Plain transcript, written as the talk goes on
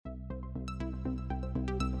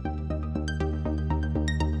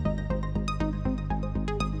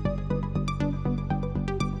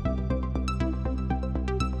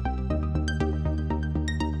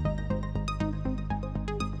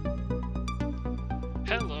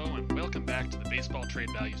Hello and welcome back to the Baseball Trade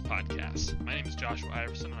Values Podcast. My name is Joshua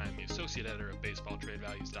Iverson and I am the Associate Editor of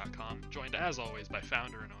BaseballTradeValues.com, joined as always by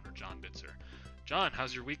founder and owner John Bitzer. John,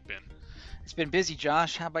 how's your week been? It's been busy,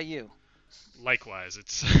 Josh. How about you? Likewise,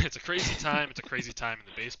 it's it's a crazy time. It's a crazy time in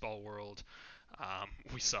the baseball world.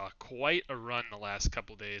 We saw quite a run the last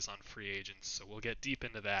couple days on free agents, so we'll get deep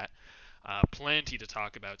into that. Plenty to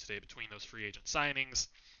talk about today between those free agent signings,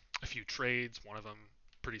 a few trades, one of them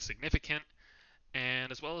pretty significant,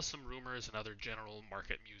 and as well as some rumors and other general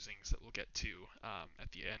market musings that we'll get to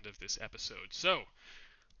at the end of this episode. So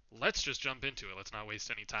let's just jump into it. Let's not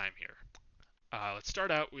waste any time here. Let's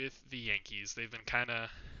start out with the Yankees. They've been kind of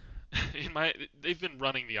they've been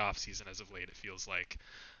running the offseason as of late. It feels like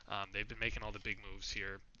they've been making all the big moves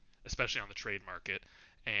here, especially on the trade market.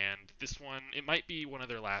 And this one, it might be one of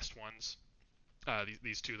their last ones.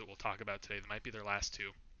 These two that we'll talk about today, they might be their last two.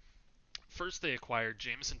 First, they acquired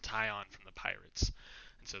Jameson Taillon from the Pirates,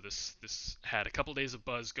 and so this had a couple days of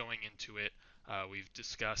buzz going into it. We've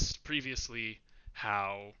discussed previously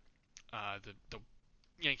how the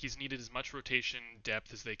Yankees needed as much rotation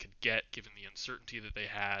depth as they could get, given the uncertainty that they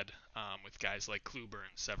had with guys like Kluber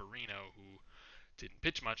and Severino, who didn't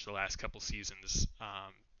pitch much the last couple seasons.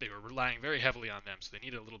 They were relying very heavily on them, so they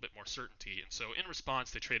needed a little bit more certainty. And so, in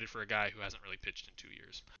response, they traded for a guy who hasn't really pitched in 2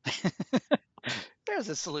 years. There's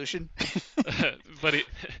a solution. But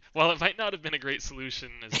while it might not have been a great solution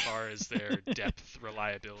as far as their depth,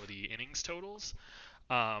 reliability, innings totals,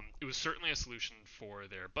 it was certainly a solution for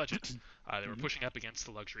their budget. They were pushing up against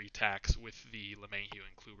the luxury tax with the LeMahieu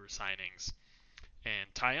and Kluber signings.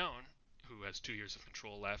 And Taillon, who has 2 years of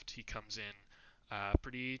control left, he comes in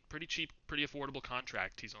pretty cheap, pretty affordable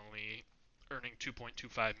contract. He's only earning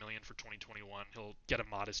 $2.25 million for 2021. He'll get a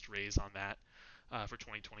modest raise on that for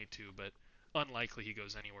 2022, but unlikely he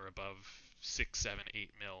goes anywhere above 6, 7, 8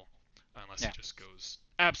 mil unless Yeah. he just goes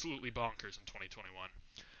absolutely bonkers in 2021.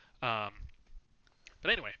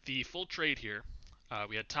 But anyway, the full trade here,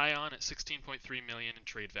 we had Taillon at 16.3 million in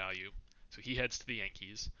trade value, so he heads to the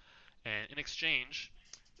Yankees, and in exchange,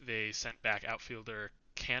 they sent back outfielder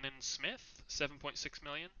Cannon Smith, 7.6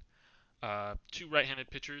 million, two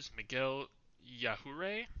right-handed pitchers, Miguel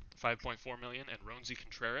Yajure, 5.4 million, and Ronzi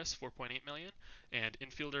Contreras, 4.8 million, and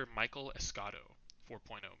infielder Michael Escado,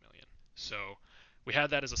 4.0 million. So we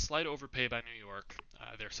had that as a slight overpay by New York.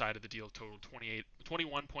 Their side of the deal totaled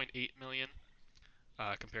 21.8 million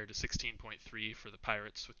compared to 16.3 for the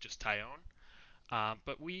Pirates with just Taillon.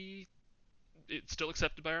 But it's still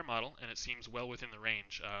accepted by our model, and it seems well within the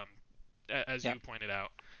range. As Yeah. you pointed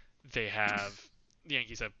out, the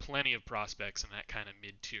Yankees have plenty of prospects in that kind of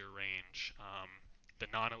mid-tier range. The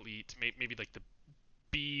non-elite, maybe like the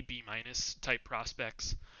B minus type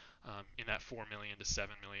prospects in that 4 million to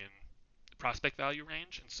 7 million prospect value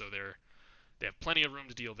range, and so they have plenty of room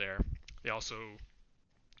to deal there. They also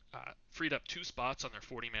freed up 2 spots on their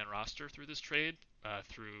 40-man roster through this trade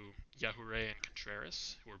through Yajure and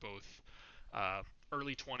Contreras, who are both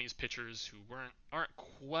early 20s pitchers who aren't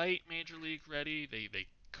quite major league ready. They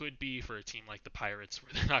could be for a team like the Pirates,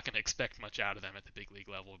 where they're not going to expect much out of them at the big league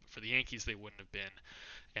level. But for the Yankees, they wouldn't have been,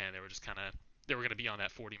 and they were going to be on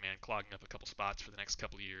that 40-man, clogging up a couple spots for the next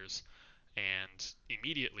couple of years. And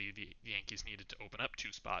immediately, the Yankees needed to open up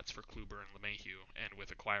 2 spots for Kluber and LeMahieu, and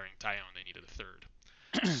with acquiring Taillon, they needed a third.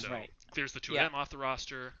 So Right. there's the two Yeah. of them off the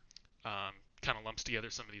roster. Kind of lumps together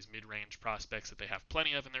some of these mid-range prospects that they have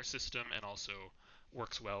plenty of in their system, and also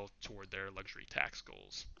works well toward their luxury tax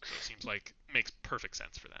goals. So it seems like makes perfect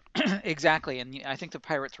sense for them. Exactly. And I think the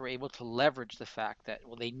Pirates were able to leverage the fact that,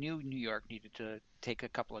 well, they knew New York needed to take a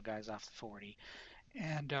couple of guys off the 40.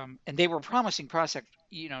 And they were promising prospect,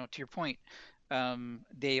 to your point.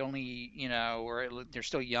 They only, they're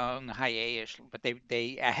still young, high A-ish, but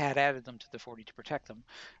they had added them to the 40 to protect them.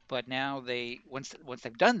 But now once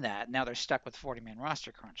they've done that, now they're stuck with 40-man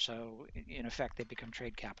roster crunch. So in effect, they become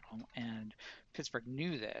trade capital. And Pittsburgh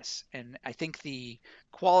knew this, and I think the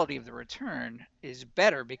quality of the return is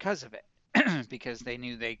better because of it. Because they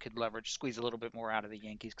knew they could squeeze a little bit more out of the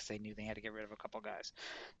Yankees because they knew they had to get rid of a couple guys.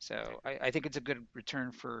 So I think it's a good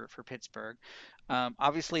return for Pittsburgh.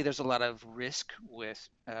 Obviously, there's a lot of risk with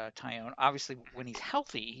Taillon. Obviously, when he's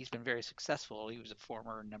healthy, he's been very successful. He was a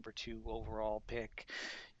former number 2 overall pick,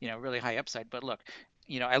 really high upside. But look,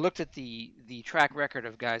 I looked at the track record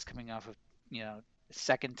of guys coming off of,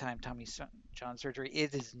 second time Tommy John surgery.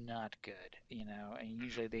 It is not good, and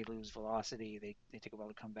usually they lose velocity. They take a while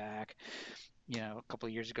to come back. A couple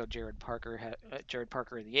of years ago, Jared Parker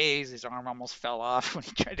of the A's, his arm almost fell off when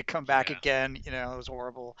he tried to come back Yeah. again. It was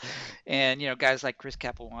horrible. And guys like Chris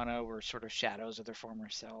Capuano were sort of shadows of their former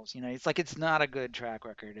selves. It's like it's not a good track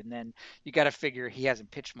record. And then you got to figure he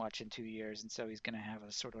hasn't pitched much in 2 years, and so he's going to have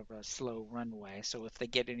a sort of a slow runway. So if they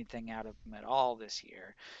get anything out of him at all this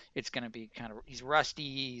year, it's going to be kind of he's rusty.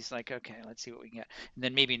 He's like, okay, let's see what we can get. And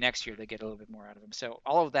then maybe next year they get a little bit more out of him. So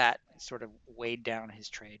all of that sort of weighed down his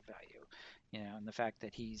trade value. And the fact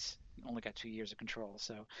that he's only got 2 years of control.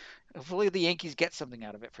 So hopefully the Yankees get something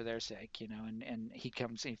out of it for their sake, and he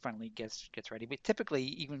finally gets ready. But typically,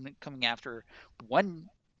 even coming after one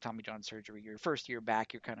Tommy John surgery, your first year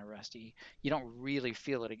back, you're kind of rusty. You don't really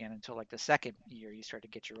feel it again until like the second year you start to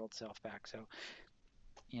get your old self back. So,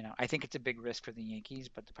 I think it's a big risk for the Yankees,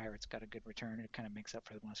 but the Pirates got a good return. It kind of makes up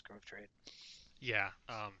for the Musgrove trade. Yeah.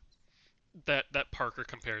 That Parker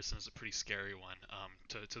comparison is a pretty scary one.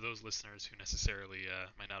 To those listeners who necessarily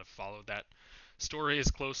might not have followed that story as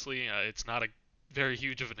closely, it's not a very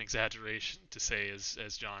huge of an exaggeration to say,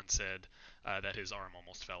 as John said, that his arm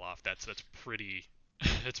almost fell off. That's pretty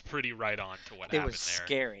it's pretty right on to what It was happened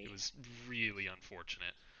there. It scary. was really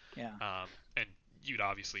unfortunate, Yeah. and you'd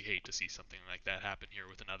obviously hate to see something like that happen here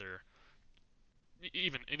with another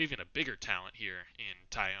even a bigger talent here in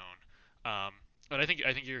Tyone. But I think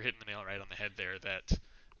you're hitting the nail right on the head there that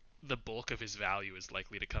the bulk of his value is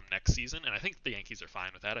likely to come next season, and I think the Yankees are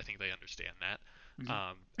fine with that. I think they understand that. Hmm.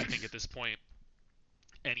 I think at this point,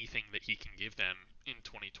 anything that he can give them in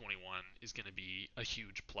 2021 is going to be a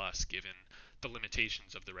huge plus given the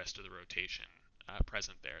limitations of the rest of the rotation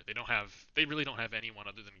present there. They really don't have anyone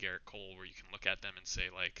other than Garrett Cole where you can look at them and say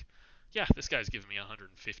like, yeah, this guy's giving me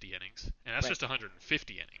 150 innings, and that's Right. just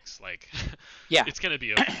 150 innings. Like, Yeah. it's going to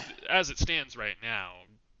be as it stands right now,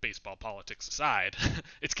 baseball politics aside,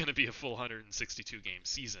 it's going to be a full 162 game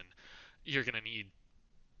season. You're going to need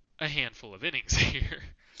a handful of innings here,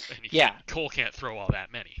 and Yeah. Cole can't throw all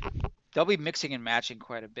that many. They'll be mixing and matching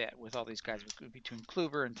quite a bit with all these guys between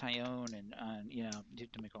Kluber and Tyone, and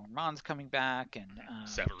Domingo Herman's coming back, and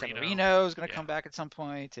Severino, Severino is going to yeah, come back at some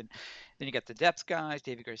point, and then you got the depth guys.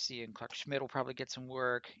 David Garcia and Clark Schmidt will probably get some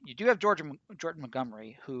work. You do have Jordan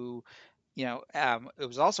Montgomery, who it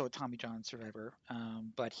was also a Tommy John survivor,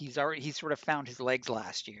 but he's sort of found his legs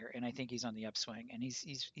last year, and I think he's on the upswing, and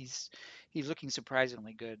he's looking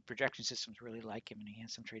surprisingly good. Projection systems really like him, and he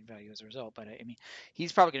has some trade value as a result. But I mean,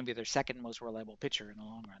 he's probably going to be their second most reliable pitcher in the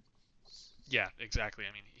long run. yeah, exactly.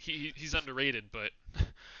 I mean, he's underrated, but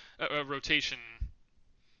a rotation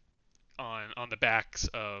on the backs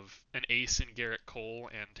of an ace in Garrett Cole,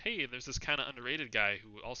 and hey, there's this kind of underrated guy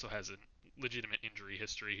who also has a legitimate injury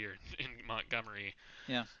history here in Montgomery.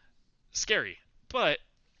 Yeah, Scary, but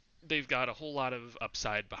they've got a whole lot of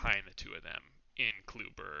upside behind the two of them in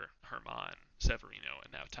Kluber, Herman, Severino,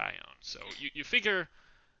 and now Tyone. So you figure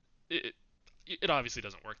it, it obviously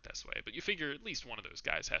doesn't work this way, but you figure at least one of those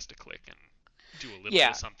guys has to click and do a little bit of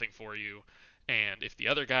yeah, something for you. And if the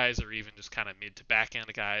other guys are even just kind of mid to back end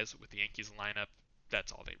guys with the Yankees lineup,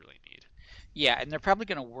 that's all they really need. yeah, and they're probably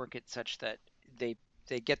going to work it such that they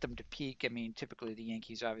they get them to peak. I mean, typically the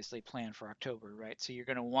Yankees obviously plan for October, right? So you're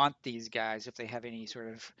going to want these guys if they have any sort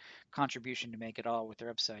of contribution to make at all with their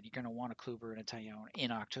upside. You're going to want a Kluber and a Tyone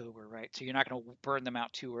in October, right? So you're not going to burn them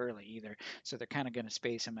out too early either. So they're kind of going to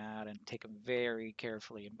space them out and take them very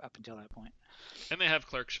carefully up until that point. And they have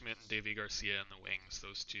Clark Schmidt and Davy Garcia in the wings.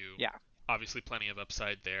 Those two, Yeah, obviously, plenty of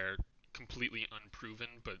upside there. Completely unproven,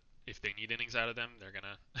 but if they need innings out of them, they're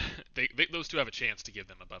gonna. Those two have a chance to give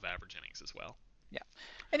them above average innings as well. yeah.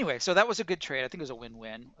 Anyway, so that was a good trade. I think it was a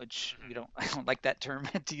win-win, which Hmm. we don't I don't like that term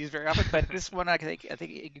to use very often, but this one I think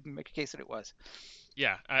you can make a case that it was.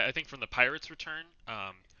 Yeah, I think from the Pirates' return,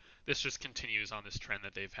 this just continues on this trend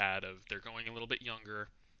that they've had of they're going a little bit younger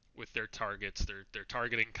with their targets. They're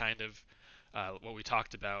targeting kind of what we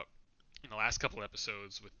talked about in the last couple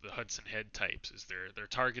episodes with the Hudson Head types. Is they're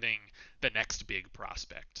targeting the next big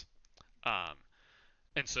prospect. Um,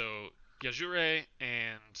 and so Yajure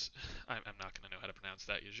and I'm not going to know how to pronounce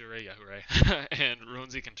that. Yajure, and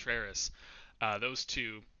Ronzi Contreras, those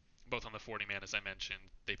two, both on the 40 man, as I mentioned,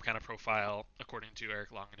 they kind of profile, according to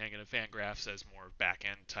Eric Longenhagen of Fangraphs, as more back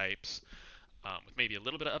end types with maybe a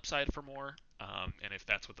little bit of upside for more. And if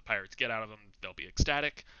that's what the Pirates get out of them, they'll be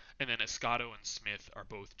ecstatic. And then Escato and Smith are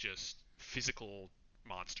both just physical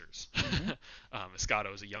monsters. Hmm.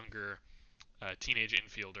 Escato is a younger teenage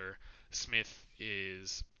infielder. Smith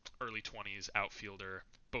is early 20s outfielder,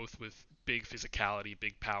 both with big physicality,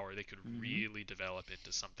 big power. They could Hmm. really develop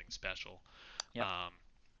into something special. Yep. Um,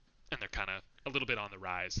 and they're kind of a little bit on the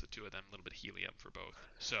rise, the two of them, a little bit helium for both.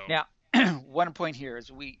 So Yeah. One point here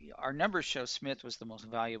is we our numbers show Smith was the most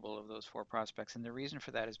valuable of those four prospects, and the reason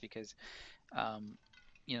for that is because um,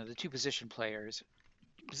 the two position players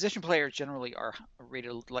generally are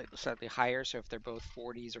rated slightly higher. So if they're both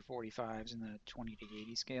 40s or 45s in the 20 to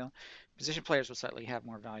 80 scale, position players will slightly have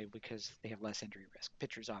more value because they have less injury risk.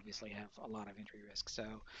 Pitchers obviously have a lot of injury risk. So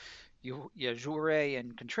Jure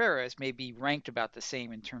and Contreras may be ranked about the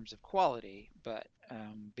same in terms of quality, but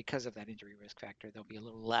because of that injury risk factor, they'll be a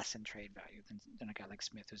little less in trade value than a guy like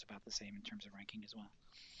Smith, who's about the same in terms of ranking as well.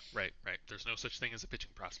 Right, right. There's no such thing as a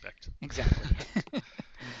pitching prospect. Exactly.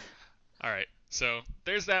 All right, so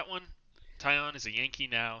there's that one. Tyon is a Yankee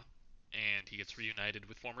now, and he gets reunited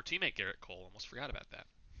with former teammate Garrett Cole. Almost forgot about that.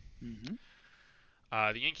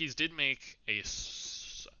 Hmm. The Yankees did make a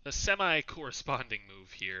semi-corresponding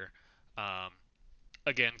move here. Um,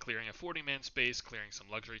 Again, clearing a 40-man space, clearing some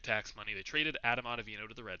luxury tax money. They traded Adam Ottavino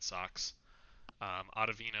to the Red Sox.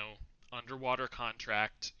 Ottavino, underwater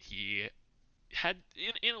contract. He had,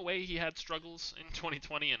 in a way, he had struggles in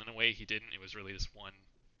 2020, and in a way, he didn't. It was really just one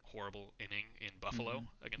horrible inning in Buffalo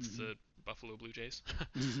Hmm. against Hmm. the Buffalo Blue Jays.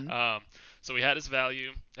 Hmm. um, so he had his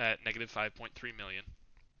value at negative 5.3 million.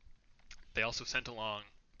 They also sent along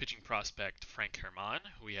pitching prospect Frank Herman,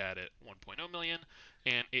 who he had at 1.0 million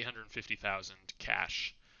and 850,000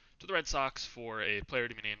 cash to the Red Sox for a player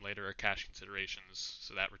to be named later or cash considerations.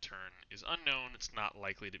 So that return is unknown. It's not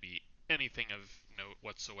likely to be anything of note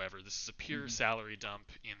whatsoever. This is a pure Hmm. salary dump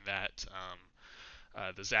in that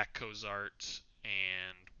the Zach Cozart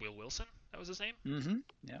and Will Wilson, that was his name? Hmm.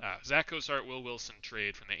 Yeah. Zach Cozart, Will Wilson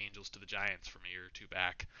trade from the Angels to the Giants from a year or two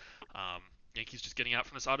back. Um, Yankees just getting out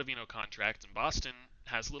from this Ottavino contract, and Boston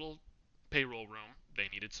has little payroll room. They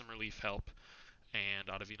needed some relief help, and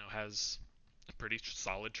Ottavino has a pretty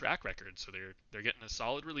solid track record. So they're getting a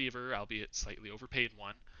solid reliever, albeit slightly overpaid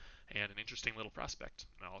one, and an interesting little prospect.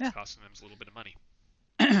 And all it's Yeah. costing them is a little bit of money.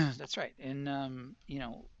 That's right. And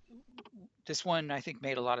this one I think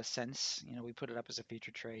made a lot of sense. We put it up as a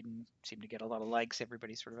feature trade and seemed to get a lot of likes.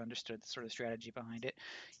 Everybody sort of understood the sort of strategy behind it.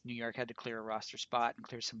 New York had to clear a roster spot and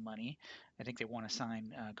clear some money. I think they want to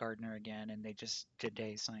sign Gardner again, and they just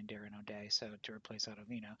today signed Darren O'Day, so to replace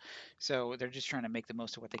Ottavino. So they're just trying to make the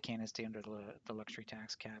most of what they can and stay under the luxury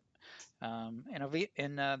tax cap. And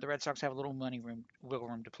the Red Sox have a little wiggle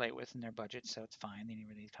room to play with in their budget, so it's fine. They didn't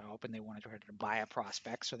really need help, and they wanted her to buy a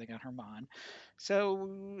prospect, so they got Herman.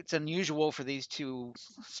 So it's unusual for these two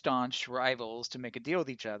staunch rivals to make a deal with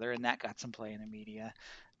each other, and that got some play in the media.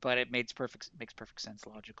 But it makes perfect sense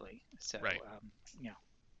logically. So Right. you know,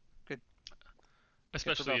 good good for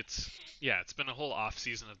Especially both. it's yeah, it's been a whole off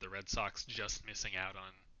season of the Red Sox just missing out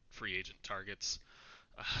on free agent targets.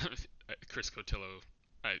 Uh, Chris Cotillo,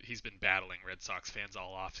 he's been battling Red Sox fans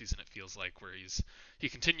all offseason. It feels like where he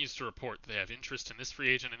continues to report they have interest in this free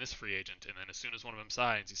agent and this free agent, and then as soon as one of them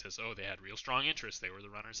signs, he says, "Oh, they had real strong interest. They were the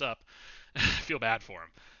runners up." I feel bad for him.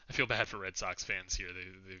 I feel bad for Red Sox fans here.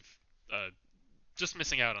 They've just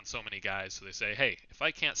missing out on so many guys. So they say, "Hey, if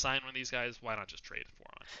I can't sign one of these guys, why not just trade for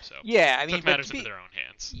one?" So Yeah, I mean, took but to matters into be their own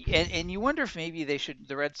hands. and you wonder if maybe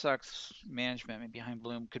the Red Sox management maybe behind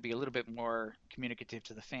Bloom could be a little bit more communicative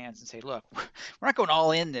to the fans and say, look, we're not going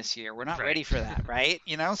all in this year. We're not Right. ready for that, right?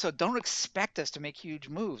 So don't expect us to make huge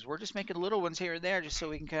moves. We're just making little ones here and there just so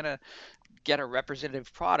we can kind of get a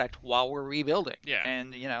representative product while we're rebuilding. Yeah.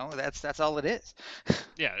 And that's all it is.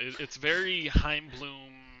 Yeah. It's very Heim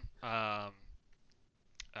Bloom,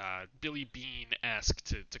 Billy Bean esque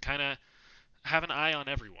to kind of have an eye on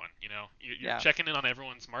everyone. You're Yeah. checking in on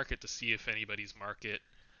everyone's market to see if anybody's market.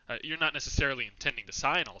 You're not necessarily intending to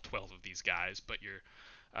sign all 12 of these guys, but you're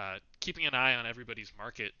keeping an eye on everybody's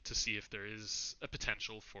market to see if there is a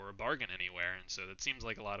potential for a bargain anywhere. And so that seems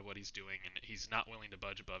like a lot of what he's doing, and he's not willing to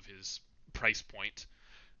budge above his price point.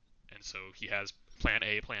 And so he has plan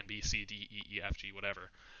A, plan B, C, D, E, E, F, G, whatever,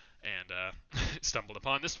 and stumbled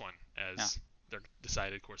upon this one Yeah. as their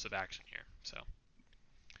decided course of action here. So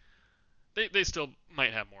they still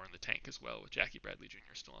might have more in the tank as well with Jackie Bradley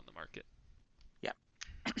Jr. still on the market. Yeah.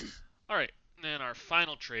 All right, and then our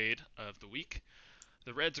final trade of the week.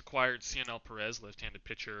 The Reds acquired Cionel Perez, left-handed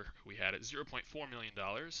pitcher who we had at $0.4 million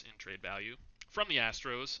dollars in trade value from the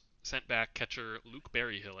Astros. Sent back catcher Luke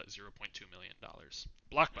Berryhill at $0.2 million dollars.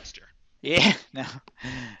 Blockbuster. Yeah, no.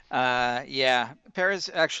 Yeah, Perez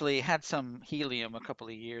actually had some helium a couple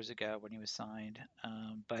of years ago when he was signed,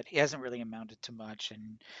 but he hasn't really amounted to much.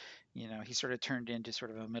 And he sort of turned into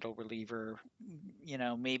sort of a middle reliever.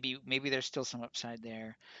 Maybe there's still some upside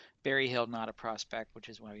there. Barry Hill, not a prospect, which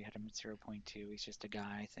is why we had him at 0.2. He's just a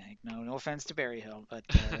guy, I think. No offense to Barry Hill, but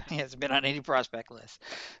he hasn't been on any prospect list,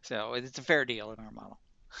 so it's a fair deal in our model.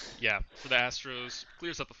 Yeah, for the Astros,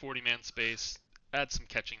 clears up a 40-man space, adds some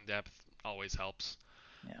catching depth, always helps.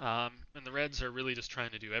 Yeah. And the Reds are really just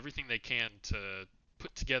trying to do everything they can to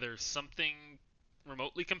put together something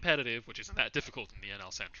remotely competitive, which isn't that difficult in the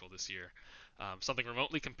NL Central this year. Something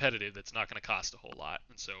remotely competitive that's not going to cost a whole lot.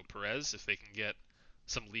 And so Perez, if they can get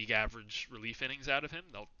some league average relief innings out of him,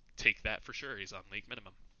 they'll take that for sure. He's on league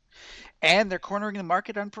minimum. And they're cornering the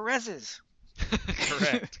market on Perez's.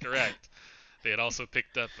 Correct, correct. They had also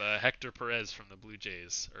picked up Hector Perez from the Blue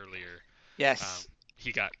Jays earlier. Um, Yes.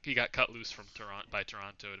 he got cut loose from Toronto by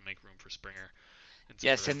Toronto to make room for Springer, and so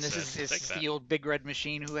Yes, Perez and this said, is "We'll this take is that." the old Big Red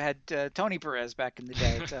Machine who had Tony Perez back in the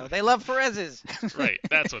day. So they love Perez's. Right,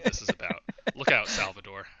 that's what this is about. Look out,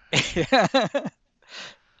 Salvador. Yeah.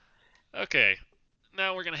 Okay,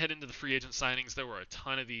 now we're gonna head into the free agent signings. There were a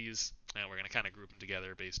ton of these, and we're gonna kind of group them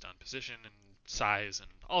together based on position and size and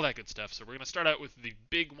all that good stuff. So we're gonna start out with the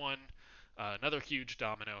big one. Another huge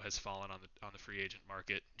domino has fallen on the free agent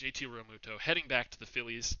market. JT Realmuto heading back to the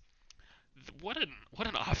Phillies. What an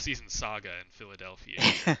offseason saga in Philadelphia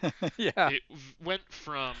here. Yeah. It went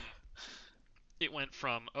from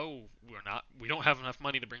oh, we don't have enough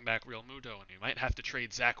money to bring back Real Muto, and we might have to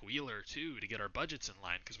trade Zach Wheeler too to get our budgets in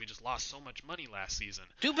line because we just lost so much money last season.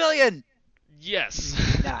 2 billion. Yes.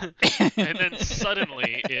 Not. And then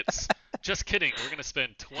suddenly it's just kidding. We're gonna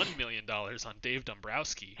spend $20 million on Dave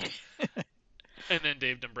Dombrowski, and then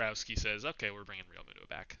Dave Dombrowski says, "Okay, we're bringing Real Muto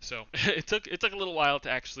back." So it took a little while to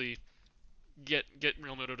actually get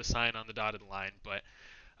Real Muto to sign on the dotted line, but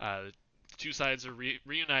the two sides are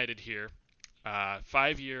reunited here.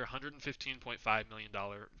 5 year, $115.5 million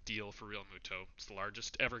deal for Real Muto. It's the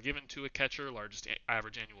largest ever given to a catcher, largest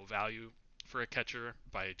average annual value for a catcher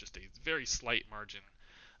by just a very slight margin.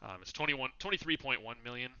 It's 23.1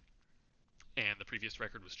 million, and the previous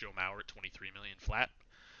record was Joe Mauer at 23 million flat.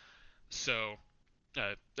 So,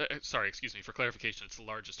 sorry, excuse me. For clarification, it's the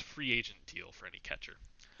largest free agent deal for any catcher.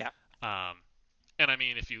 Yeah. Um, and I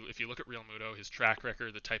mean, if you look at Real Muto, his track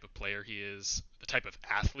record, the type of player he is, the type of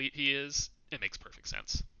athlete he is, it makes perfect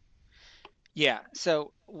sense. Yeah.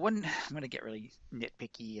 So one, I'm going to get really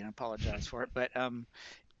nitpicky and apologize for it, but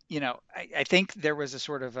I think there was a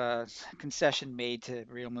sort of a concession made to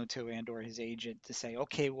Real Muto and or his agent to say,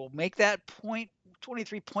 okay, we'll make that point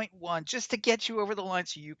 23.1 just to get you over the line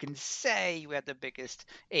so you can say you had the biggest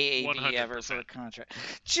AAV ever for a 100%. contract,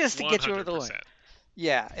 just to get you over the line. 100%.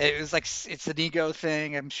 Yeah, it was like it's an ego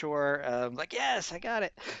thing, I'm sure. Like, yes, I got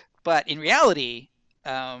it. But in reality,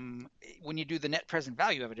 when you do the net present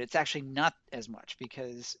value of it, it's actually not as much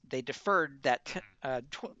because they deferred that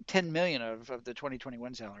 10 million of the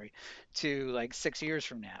 2021 salary to like 6 years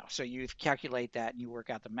from now. So you calculate that and you work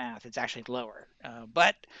out the math. It's actually lower.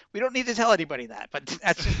 But we don't need to tell anybody that. But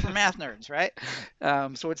that's just for math nerds, right?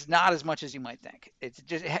 So it's not as much as you might think. It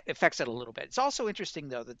affects it a little bit. It's also interesting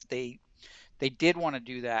though that they did want to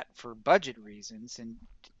do that for budget reasons, and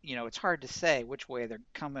it's hard to say which way they're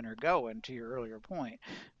coming or going, to your earlier point,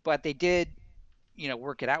 but they did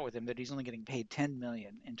work it out with him that he's only getting paid 10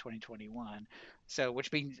 million in 2021. So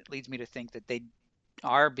which leads me to think that they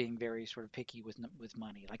are being very sort of picky with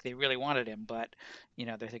money, like they really wanted him, but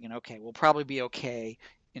they're thinking, okay, we'll probably be okay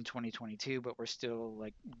in 2022, but we're still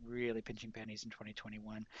like really pinching pennies in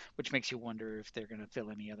 2021, which makes you wonder if they're going to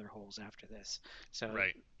fill any other holes after this. So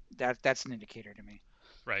Right. that's an indicator to me.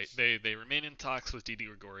 Right. They remain in talks with Didi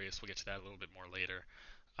Gregorius. We'll get to that a little bit more later.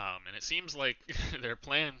 And it seems like their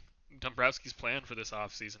plan, Dombrowski's plan for this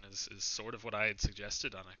offseason is sort of what I had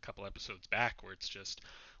suggested on a couple episodes back, where it's just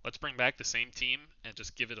let's bring back the same team and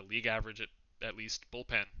just give it a league average at least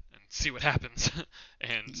bullpen and see what happens.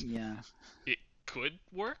 And Yeah. it could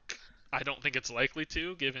work. I don't think it's likely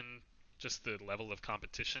to, given just the level of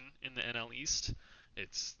competition in the NL East.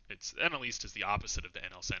 It's NL East is the opposite of the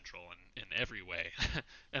NL Central in every way.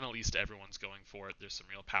 NL East, everyone's going for it. There's some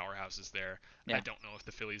real powerhouses there. I Yeah. don't know if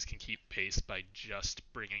the Phillies can keep pace by just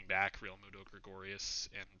bringing back Real Muto Gregorius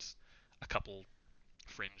and a couple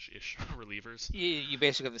fringe-ish relievers. You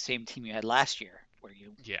basically have the same team you had last year, where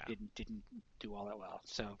you Yeah, didn't do all that well.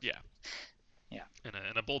 So yeah, yeah.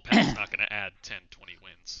 and a bullpen is not going to add 10, 20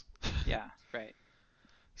 wins. Yeah. Right.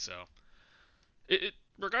 So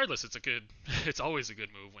regardless, it's a good. It's always a good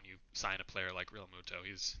move when you sign a player like Real Muto.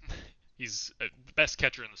 He's the best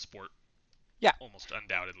catcher in the sport, Yeah. almost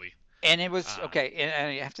undoubtedly. And it was Uh, okay. And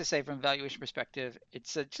I have to say, from a valuation perspective,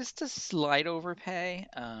 it's just a slight overpay.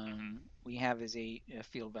 mhm. We have his a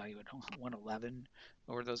field value at 111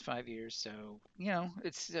 over those 5 years, so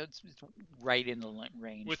it's right in the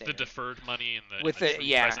range With the there. deferred money and the With the true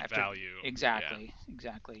yeah, present after value, yeah,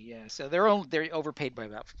 exactly, yeah. So they're overpaid by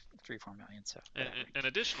about 3 4 million. So And, whatever. and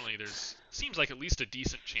additionally, there's seems like at least a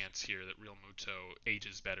decent chance here that Real Muto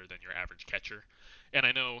ages better than your average catcher. And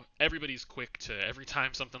I know everybody's quick to every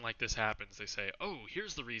time something like this happens, they say, "Oh,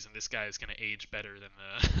 here's the reason this guy is going to age better than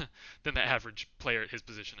the than the average player at his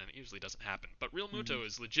position," and it usually doesn't happen. But Real Hmm. Muto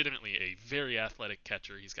is legitimately a very athletic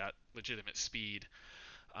catcher. He's got legitimate speed.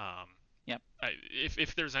 Um, Yep.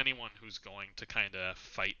 if there's anyone who's going to kind of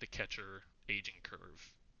fight the catcher aging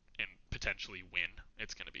curve and potentially win,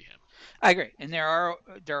 it's going to be him. I agree, and there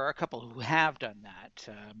are a couple who have done that.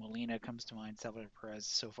 Molina comes to mind. Salvador Perez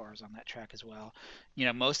so far is on that track as well.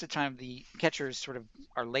 Most of the time the catchers sort of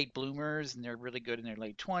are late bloomers and they're really good in their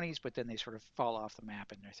late 20s, but then they sort of fall off the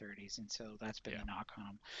map in their 30s, and so that's been Yeah. the knock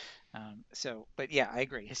on them. But yeah, I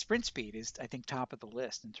agree. His sprint speed is, I think, top of the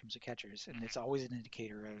list in terms of catchers, and it's Hmm. always an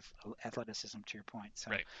indicator of athleticism. To your point,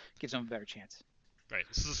 so Right. gives them a better chance. Right.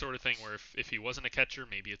 This is the sort of thing where if he wasn't a catcher,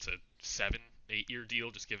 maybe it's a 7, 8 year deal,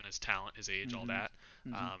 just given his talent, his age, all Hmm. that.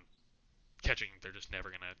 Hmm. Um, Catching, they're just never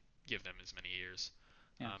gonna give them as many years.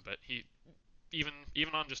 Yeah. But he, even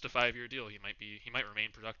on just a 5 year deal, he might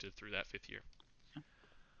remain productive through that 5th year.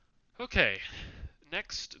 Okay.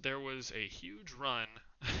 Next, there was a huge run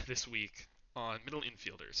this week on middle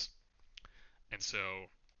infielders. And so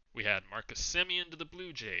we had Marcus Semien to the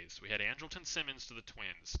Blue Jays. We had Andrelton Simmons to the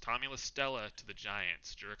Twins. Tommy La Stella to the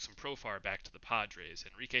Giants. Jurickson Profar back to the Padres.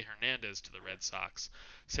 Enrique Hernandez to the Red Sox.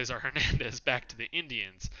 Cesar Hernandez back to the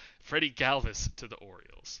Indians. Freddie Galvis to the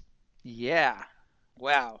Orioles. Yeah.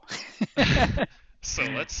 Wow. So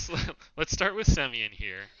let's start with Semien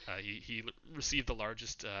here. He received the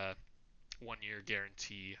largest 1 year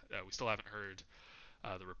guarantee. We still haven't heard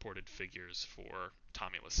the reported figures for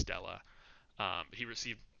Tommy La Stella. He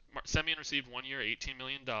received Semyon received 1 year, $18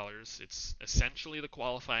 million. It's essentially the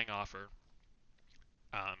qualifying offer.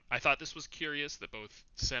 I thought this was curious that both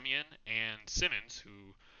Semyon and Simmons,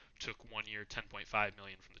 who took 1 year, 10.5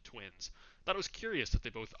 million from the Twins, thought it was curious that they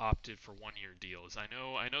both opted for 1 year deals. I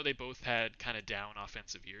know they both had kind of down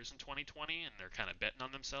offensive years in 2020, and they're kind of betting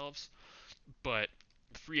on themselves. But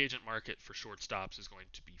the free agent market for shortstops is going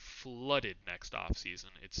to be flooded next offseason.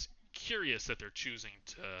 It's curious that they're choosing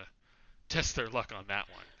to test their luck on that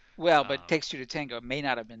one. Well, but Um, takes two to tango may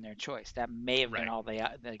not have been their choice. That may have been right, all they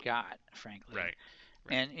got, frankly. right,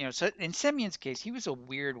 right. So in Semyon's case, he was a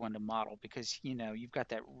weird one to model because you've got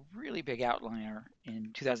that really big outliner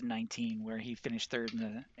in 2019 where he finished third in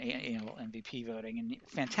the MVP voting, and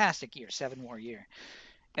fantastic year, 7 more year.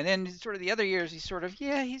 And then sort of the other years, he's sort of,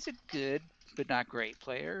 yeah, he's a good but not great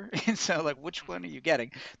player. And so, like, which one are Hmm. you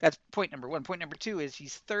getting? That's point number one. Point number two is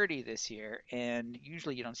he's 30 this year, and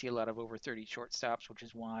usually you don't see a lot of over 30 shortstops, which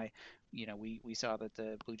is why, we saw that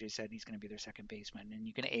the Blue Jays said he's going to be their second baseman, and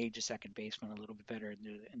you can age a second baseman a little bit better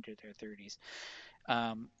into their 30s.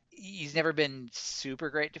 He's never been super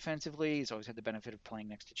great defensively. He's always had the benefit of playing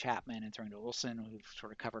next to Chapman and throwing to Olson, who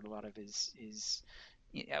sort of covered a lot of his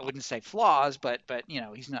I wouldn't say flaws, but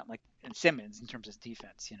he's not like Simmons in terms of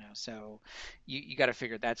defense. So you got to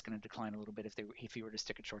figure that's going to decline a little bit if he were to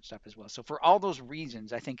stick at shortstop as well. So for all those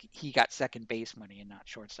reasons, I think he got second base money and not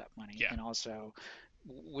shortstop money, Yeah, and also,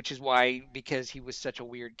 which is why, because he was such a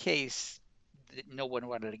weird case, no one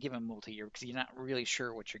wanted to give him multi-year because you're not really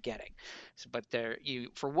sure what you're getting. So, but there,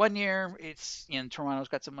 for 1 year, it's Toronto's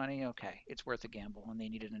got some money. Okay, it's worth a gamble, and they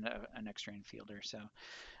needed an extra infielder. So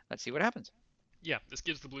let's see what happens. yeah. This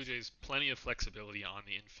gives the Blue Jays plenty of flexibility on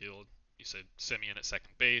the infield. You said Semien at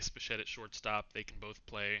second base, Bichette at shortstop. They can both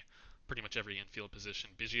play pretty much every infield position.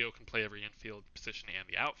 Biggio can play every infield position and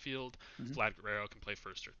the outfield. Hmm. Vlad Guerrero can play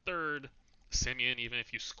first or third. Semien, even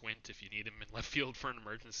if you squint, if you need him in left field for an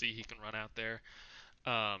emergency, he can run out there.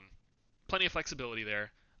 Um, Plenty of flexibility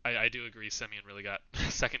there. I do agree. Semyon really got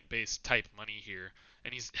second base type money here,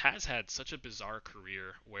 and he has had such a bizarre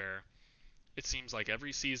career where it seems like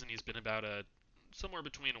every season he's been about a somewhere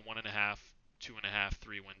between a 1.5, 2.5,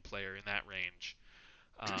 3 win player in that range.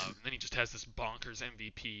 Then he just has this bonkers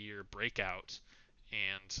MVP or breakout,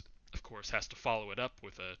 and of course has to follow it up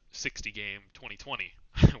with a 60 game 2020,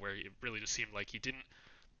 where it really just seemed like he didn't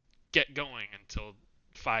get going until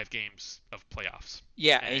 5 games of playoffs,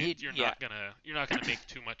 Yeah, and you're yeah, not gonna make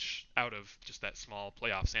too much out of just that small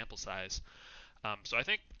playoff sample size. So I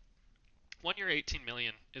think 1 year 18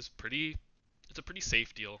 million is pretty. It's a pretty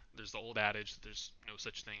safe deal. There's the old adage that there's no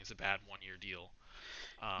such thing as a bad 1 year deal.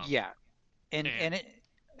 Um, yeah. And and and it,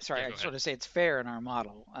 sorry, yeah, I go just ahead. want to say it's fair in our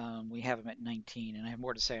model. We have him at 19, and I have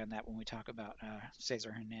more to say on that when we talk about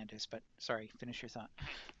Cesar Hernandez. But sorry, finish your thought.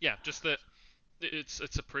 Yeah, just that it's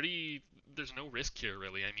a pretty. There's no risk here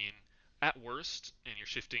really. I mean, at worst, and you're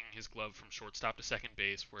shifting his glove from shortstop to second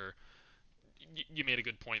base, where you made a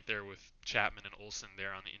good point there with Chapman and Olsen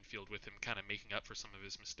there on the infield with him kind of making up for some of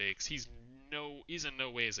his mistakes. He's in no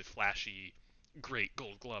ways a flashy, great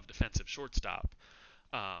Gold Glove defensive shortstop.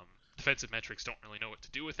 Um, Defensive metrics don't really know what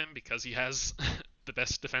to do with him because he has the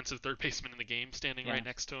best defensive third baseman in the game standing Yeah. right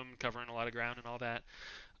next to him, covering a lot of ground and all that.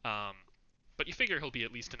 Um, but you figure he'll be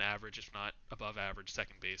at least an average, if not above average,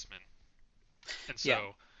 second baseman. And Yeah.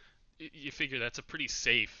 so you figure that's a pretty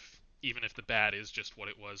safe, even if the bat is just what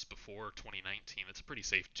it was before 2019. It's a pretty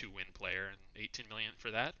safe two-win player, and 18 million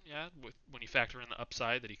for that. Yeah, when you factor in the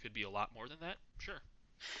upside that he could be a lot more than that, sure.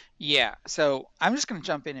 Yeah. So I'm just going to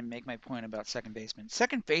jump in and make my point about second baseman.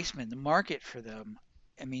 Second baseman, the market for them.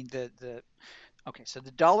 I mean, the okay. So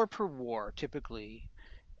the dollar per WAR typically,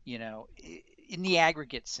 in the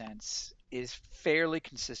aggregate sense, is fairly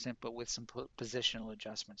consistent, but with some positional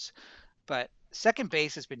adjustments. But second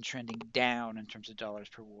base has been trending down in terms of dollars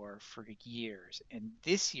per WAR for years, and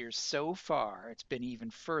this year so far it's been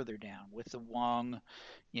even further down with the Wong,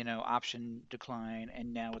 option decline,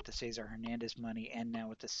 and now with the Cesar Hernandez money, and now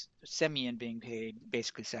with the Semien being paid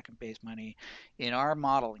basically second base money. In our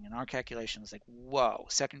modeling, in our calculations, like whoa,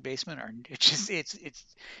 second basemen are it's just it's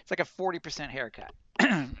like a 40% haircut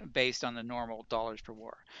based on the normal dollars per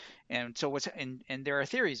WAR. And so and there are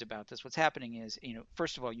theories about this. What's happening is,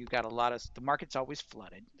 first of all, you've got a lot of the market's always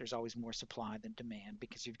flooded. There's always more supply than demand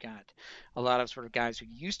because you've got a lot of sort of guys who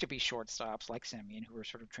used to be shortstops like Semyon who are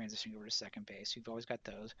sort of transitioning over to second base. You've always got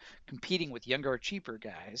those competing with younger, cheaper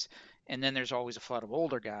guys. And then there's always a flood of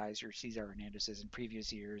older guys. Your Cesar Hernandez's in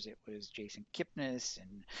previous years. It was Jason Kipnis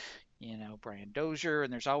and Brian Dozier,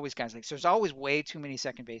 and there's always guys like so there's always way too many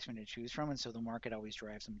second basemen to choose from, and so the market always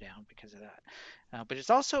drives them down because of that. But it's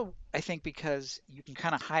also, I think, because you can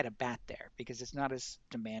kind of hide a bat there because it's not as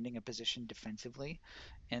demanding a position defensively,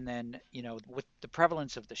 and then with the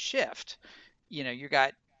prevalence of the shift, you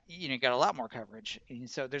got you got a lot more coverage, and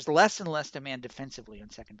so there's less and less demand defensively on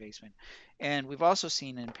second baseman, and we've also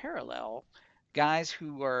seen in parallel guys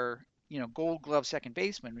who are Gold Glove second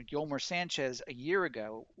baseman. Gilmore Sanchez a year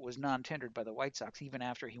ago was non-tendered by the White Sox even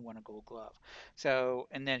after he won a Gold Glove. So,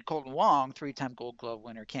 and then Colton Wong, three-time Gold Glove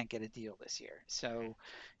winner, can't get a deal this year. So,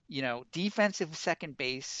 defensive second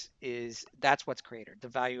base is that's what's created the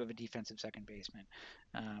value of a defensive second baseman.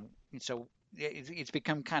 And so it's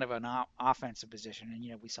become kind of an offensive position.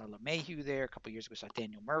 And we saw LeMahieu there a couple of years ago. We saw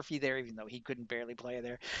Daniel Murphy there, even though he couldn't barely play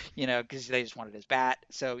there. Because they just wanted his bat.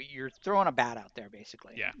 So you're throwing a bat out there,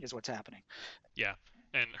 basically, Yeah, is what's happening. yeah.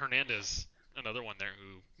 And Hernandez, another one there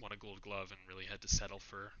who won a Gold Glove and really had to settle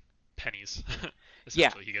for pennies. Yeah,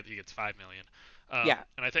 Essentially, he gets 5 million. yeah,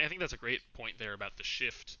 And I think that's a great point there about the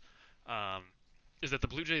shift. Um, is that the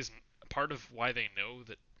Blue Jays part of why they know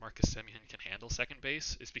that Marcus Semien can handle second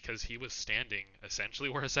base is because he was standing essentially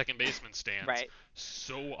where a second baseman stands right.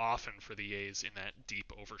 so often for the A's in that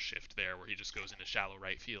deep overshift there where he just goes into shallow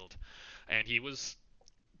right field, and he was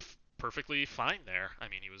perfectly fine there. I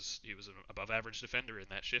mean, he was an above average defender in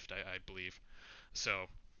that shift, I believe. So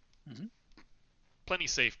Hmm. plenty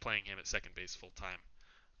safe playing him at second base full time.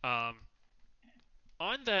 Um,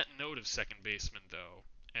 on that note of second baseman, though,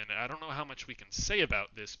 and I don't know how much we can say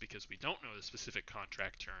about this because we don't know the specific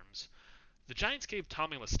contract terms, the Giants gave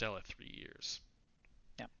Tommy La Stella 3 years.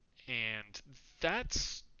 Yeah. And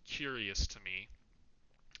that's curious to me.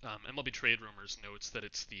 MLB Trade Rumors notes that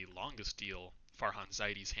it's the longest deal Farhan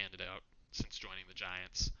Zaidi's handed out since joining the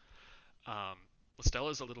Giants. Um,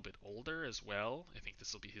 is a little bit older as well. I think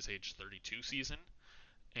this will be his age 32 season,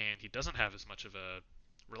 and he doesn't have as much of a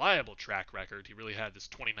reliable track record. He really had this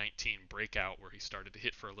 2019 breakout where he started to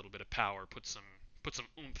hit for a little bit of power, put some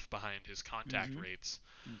oomph behind his contact Hmm. rates.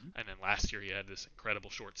 Hmm. And then last year he had this incredible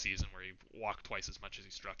short season where he walked twice as much as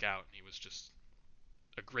he struck out, and he was just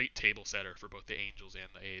a great table setter for both the Angels and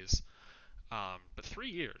the A's. But 3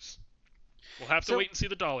 years, we'll have to So wait and see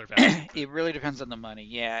the dollar value. But it really depends on the money.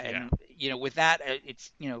 Yeah, yeah, and with that,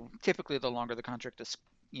 it's typically the longer the contract is,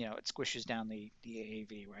 it squishes down the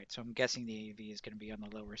AAV, right? So I'm guessing the AAV is going to be on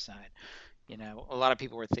the lower side. A lot of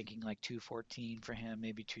people were thinking like 214 for him,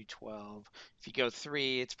 maybe 212. If you go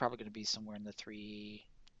three, it's probably going to be somewhere in the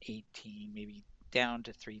 318, maybe down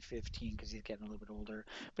to 315 because he's getting a little bit older.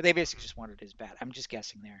 But they basically just mm-hmm. wanted his bat. I'm just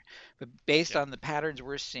guessing there. But based Yeah, on the patterns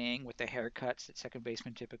we're seeing with the haircuts that second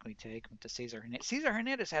basemen typically take, with the Cesar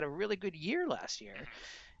Hernandez had a really good year last year, mm-hmm.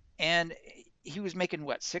 and he was making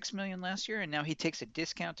what 6 million last year, and now he takes a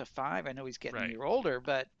discount to 5. I know he's getting a Right. year older,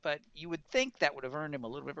 but you would think that would have earned him a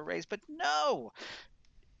little bit of a raise, but no,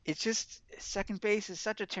 it's just second base is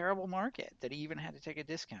such a terrible market that he even had to take a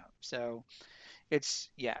discount. So it's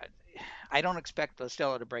yeah, I don't expect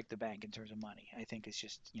Stella to break the bank in terms of money. I think it's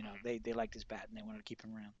just Mm-hmm. they liked his bat and they wanted to keep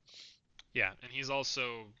him around. Yeah, and he's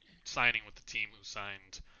also signing with the team who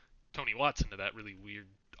signed Tony Watson to that really weird,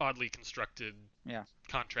 oddly constructed Yeah.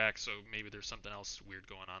 contract. So maybe there's something else weird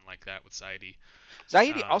going on like that with Saidi.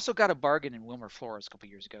 Zaidi Um, also got a bargain in Wilmer Flores a couple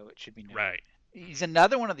years ago. It should be noted. right. He's Mhm.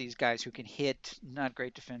 another one of these guys who can hit, not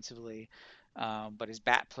great defensively, but his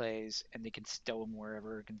bat plays, and they can stow him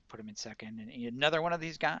wherever, can put him in second. And another one of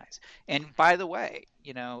these guys. And Mhm. by the way,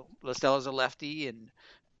 Listella's a lefty, and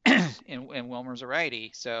and Wilmer's a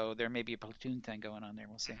righty, so there may be a platoon thing going on there.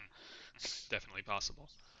 We'll see. Mhm. Mhm. Definitely possible.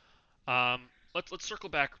 Let's circle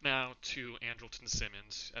back now to Andrelton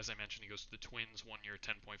Simmons. As I mentioned, he goes to the Twins, 1 year,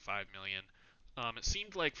 10.5 million. It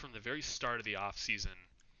seemed like from the very start of the offseason,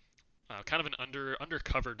 kind of an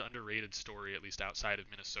undercovered, underrated story, at least outside of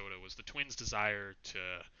Minnesota, was the Twins' desire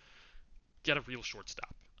to get a real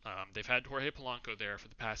shortstop. They've had Jorge Polanco there for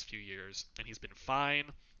the past few years, and he's been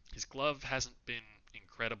fine. His glove hasn't been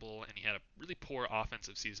incredible, and he had a really poor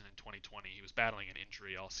offensive season in 2020. He was battling an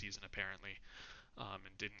injury all season apparently,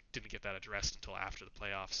 and didn't get that addressed until after the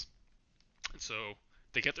playoffs. And so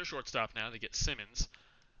they get their shortstop now. They get Simmons.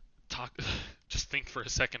 Talk. Just think for a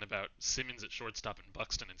second about Simmons at shortstop and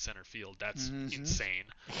Buxton in center field. That's Hmm. insane.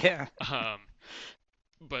 Yeah. Um,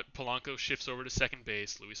 but Polanco shifts over to second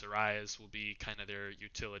base. Luis Arias will be kind of their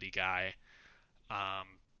utility guy. Um,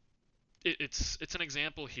 it's an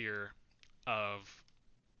example here of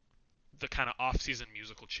the kind of off-season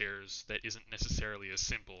musical chairs that isn't necessarily as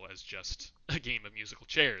simple as just a game of musical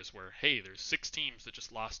chairs where hey there's 6 teams that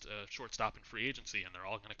just lost a shortstop in free agency and they're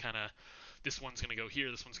all going to kind of this one's going to go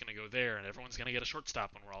here, this one's going to go there, and everyone's going to get a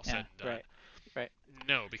shortstop when we're all said Yeah. and done. Right. Right.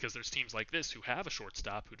 No, because there's teams like this who have a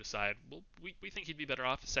shortstop who decide, well, we think he'd be better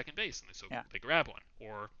off at second base, and so Yeah. they grab one.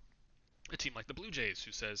 Or a team like the Blue Jays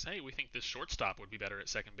who says, hey, we think this shortstop would be better at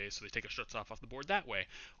second base, so they take a shortstop off the board that way.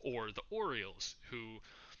 Or the Orioles who,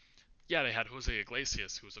 yeah, they had Jose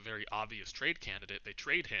Iglesias, who was a very obvious trade candidate. They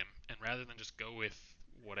trade him, and rather than just go with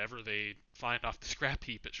whatever they find off the scrap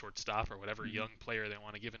heap at shortstop or whatever Hmm. young player they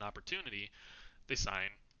want to give an opportunity, they sign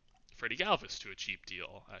Freddie Galvis to a cheap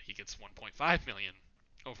deal. He gets 1.5 million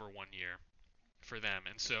over 1 year for them,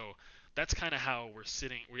 and so that's kind of how we're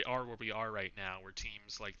sitting. We are where we are right now, where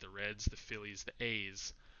teams like the Reds, the Phillies, the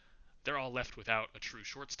A's, they're all left without a true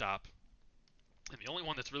shortstop, and the only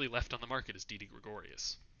one that's really left on the market is Didi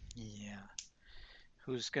Gregorius. Yeah.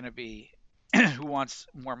 Who's going to be who wants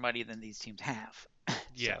more money than these teams have. So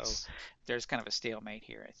Yes. there's kind of a stalemate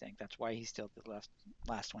here, I think. That's why he's still the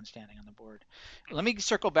last one standing on the board. Let Mm-hmm. me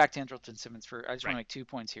circle back to Andrelton Simmons for I just want to Right. make 2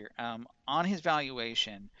 points here. On his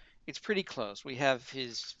valuation, it's pretty close. We have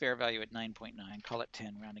his fair value at 9.9, call it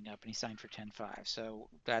 10 rounding up, and he signed for 10.5. So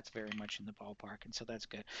that's very much in the ballpark, and so that's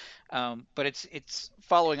good. But it's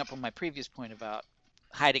following up on my previous point about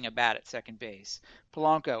hiding a bat at second base.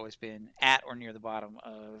 Polanco has been at or near the bottom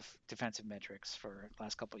of defensive metrics for the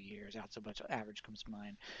last couple of years. Out so much average comes to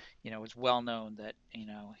mind. It's well known that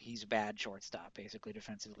he's a bad shortstop basically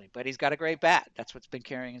defensively, but he's got a great bat. That's what's been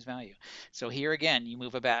carrying his value. So here again, you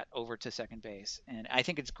move a bat over to second base, and I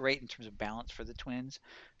think it's great in terms of balance for the Twins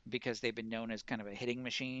because they've been known as kind of a hitting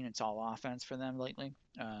machine. It's all offense for them lately.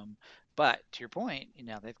 But to your point,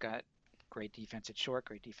 they've got great defense at short,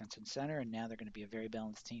 great defense in center, and now they're going to be a very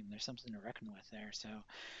balanced team. There's something to reckon with there. So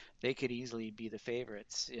they could easily be the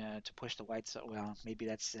favorites to push the White Sox. Well, maybe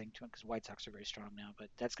that's saying too because White Sox are very strong now, but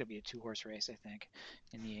that's going to be a two-horse race, I think,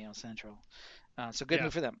 in the AL Central. So good Yeah.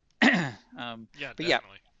 move for them. Yeah. But yeah,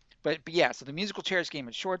 Definitely. but yeah, so the musical chairs game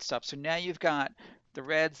at shortstop. So now you've got the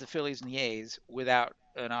Reds, the Phillies, and the A's without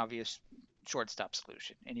an obvious shortstop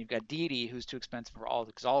solution, and you've got Didi, who's too expensive for all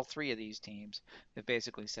because all three of these teams have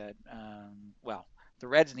basically said, well, the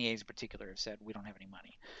Reds and the A's in particular have said we don't have any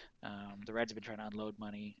money. The Reds have been trying to unload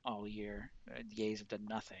money all year. The A's have done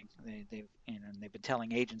nothing. They've been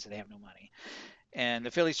telling agents that they have no money. And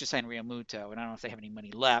the Phillies just signed Real Muto, and I don't know if they have any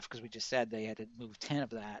money left because we just said they had to move 10 of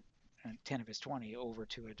that, 10 of his 20 over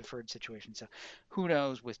to a deferred situation. So who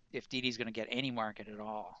knows if Didi's going to get any market at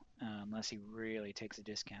all unless he really takes a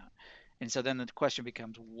discount. And so then the question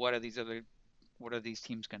becomes, what are these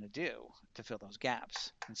teams going to do to fill those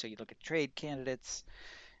gaps? And so you look at trade candidates,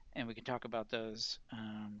 and we can talk about those.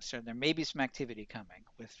 So there may be some activity coming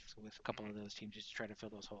with a couple Mm-hmm. of those teams just to try to fill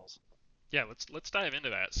those holes. Yeah. Let's dive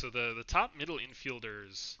into that. So the top middle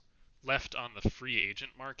infielders left on the free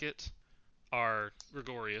agent market are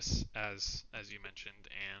Gregorius, as you mentioned,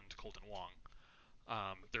 and Colton Wong.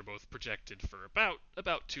 They're both projected for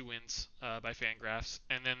about 2 wins by Fangraphs,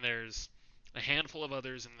 and then there's a handful of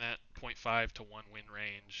others in that zero point 0.5 to 1 win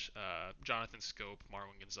range: Jonathan Scope,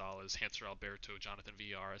 Marwin Gonzalez, Hanser Alberto, Jonathan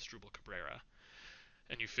Villar, Asdrubal Cabrera.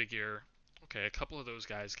 And you figure Okay, a couple of those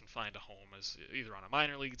guys can find a home as either on a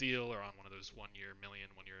minor league deal or on one of those 1 year million,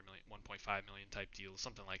 1 year million, 1.5 million type deals,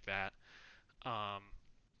 something like that. Um,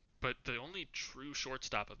 but the only true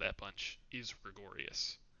shortstop of that bunch is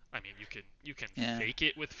Gregorius. I mean, you can Yeah, fake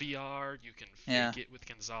it with VR, you can yeah, fake it with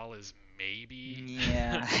Gonzalez, maybe.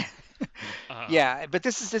 yeah. um, Yeah, but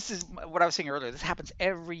this is what I was saying earlier. This happens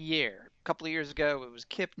every year. A couple of years ago, it was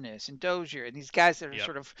Kipnis and Dozier and these guys that are yep.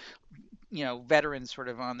 sort of, veterans, sort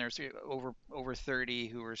of on their over 30,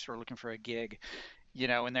 who are sort of looking for a gig,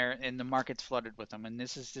 and the market's flooded with them. And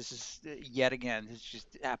this is yet again, this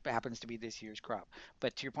just happens to be this year's crop.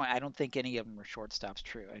 But to your point, I don't think any of them are shortstops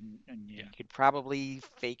true, and Yeah. you could probably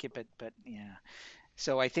fake it, but yeah.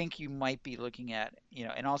 So I think you might be looking at,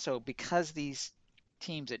 and also because these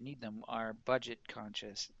teams that need them are budget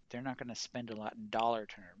conscious, they're not going to spend a lot in dollar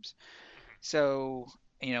terms. Hmm. So,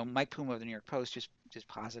 Mike Puma of the New York Post just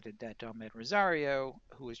posited that Ahmed Rosario,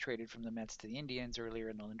 who was traded from the Mets to the Indians earlier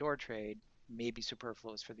in the Lindor trade, may be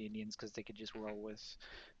superfluous for the Indians because they could just Hmm. roll with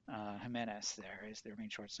Jimenez there as their main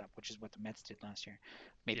shortstop, which is what the Mets did last year.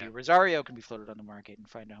 Maybe Yeah. Rosario can be floated on the market and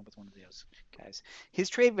find out with one of those guys. His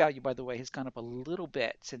trade value, by the way, has gone up a little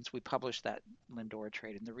bit since we published that Lindor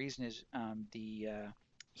trade, and the reason is the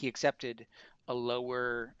he accepted a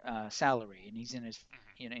lower salary, and he's in his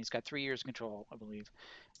Hmm. he's got 3 years control, I believe.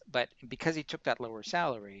 But because he took that lower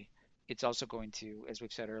salary, it's also going to, as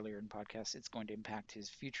we've said earlier in podcasts, it's going to impact his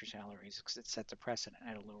future salaries because it sets a precedent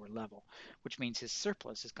at a lower level, which means his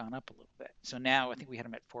surplus has gone up a little bit. So now I think we had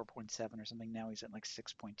him at 4.7 or something. Now he's at like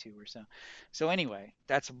 6.2 or so. So anyway,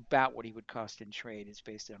 that's about what he would cost in trade is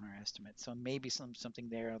based on our estimate. So maybe something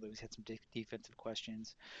there, although he's had some defensive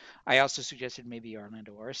questions. I also suggested maybe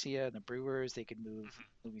Orlando Arcia and the Brewers. They could move Hmm.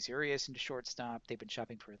 Luis Urias into shortstop. They've been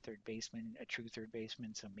shopping for a third baseman, a true third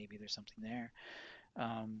baseman, so maybe there's something there.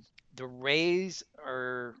 Um, the Rays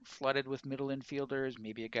are flooded with middle infielders.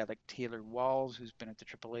 Maybe a guy like Taylor Walls, who's been at the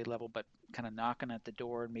AAA level, but kind of knocking at the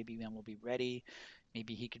door, and maybe then will be ready.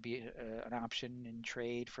 Maybe he could be an option in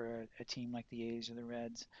trade for a team like the A's or the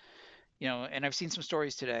Reds. And I've seen some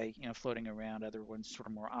stories today, floating around, other ones sort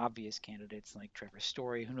of more obvious candidates like Trevor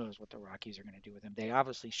Story. Who knows what the Rockies are going to do with him? They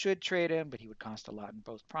obviously should trade him, but he would cost a lot in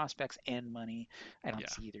both prospects and money. I don't Yeah.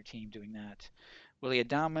 see either team doing that. Willie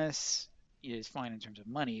Adames is fine in terms of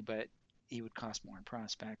money, but he would cost more in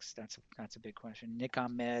prospects. That's a big question. Nick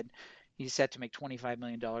Ahmed, he's set to make $25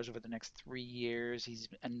 million over the next 3 years. He's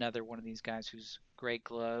another one of these guys who's Great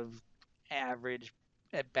Glove, average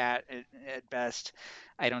at best.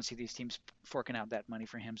 I don't see these teams forking out that money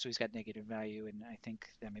for him, so he's got negative value, and I think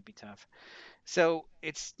that may be tough. So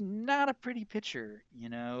it's not a pretty picture.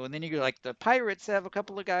 And then you go like the Pirates have a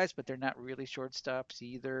couple of guys, but they're not really shortstops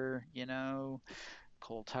either.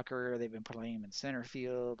 Cole Tucker, they've been playing him in center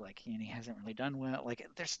field, like, and he hasn't really done well. Like,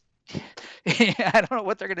 there's, I don't know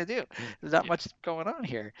what they're gonna do. There's not Yeah. much going on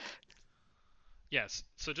here. Yes.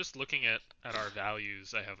 So just looking at our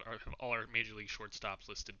values, I have all our major league shortstops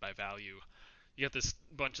listed by value. You got this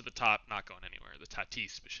bunch at the top not going anywhere. The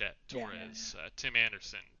Tatis, Bichette, Yeah, yeah, Torres, Tim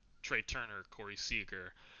Anderson, Trey Turner, Corey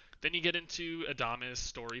Seager. Then you get into Adames,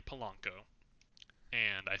 Story, Polanco,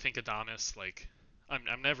 and I think Adames, like,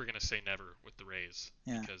 I'm never gonna say never with the Rays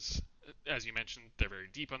yeah, because, as you mentioned, they're very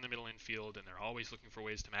deep on the middle infield and they're always looking for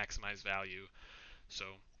ways to maximize value. So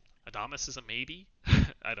Adamas is a maybe.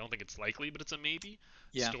 I don't think it's likely, but it's a maybe.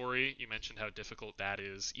 yeah, Story, you mentioned how difficult that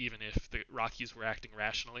is, even if the Rockies were acting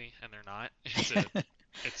rationally, and they're not.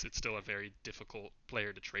 It's still a very difficult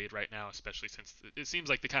player to trade right now, especially since it seems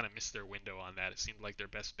like they kind of missed their window on that. It seemed like their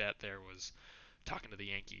best bet there was talking to the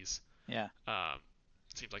Yankees. yeah, Um,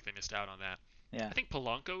 it seems like they missed out on that. yeah, I think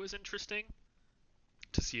Polanco is interesting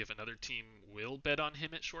to see if another team will bet on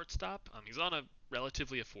him at shortstop. He's on a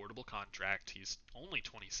relatively affordable contract. He's only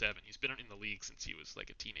 27. He's been in the league since he was like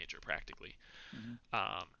a teenager practically. hmm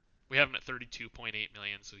Um, we have him at 32.8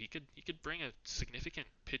 million, so he could bring a significant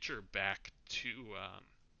pitcher back to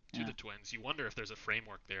yeah. the Twins. You wonder if there's a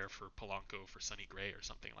framework there for Polanco for Sonny Gray or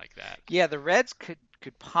something like that. Yeah, the Reds could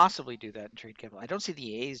possibly do that in trade capital. I don't see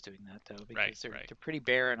the A's doing that though, Right, because they're right. they're pretty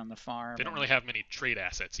barren on the They farm don't really and have many trade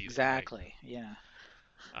assets either, right? exactly. Yeah.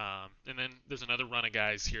 And then there's another run of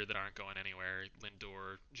guys here that aren't going anywhere: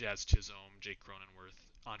 Lindor, Jazz Chisholm, Jake Cronenworth,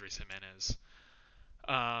 Andres Jimenez.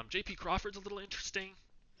 J.P. Crawford's a little interesting.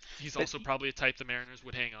 He's But also probably a type the Mariners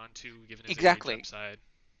would hang on to, given his age exactly. upside.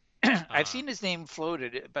 I've Um, seen his name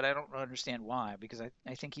floated, but I don't understand why, because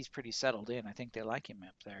I think he's pretty settled in. I think they like him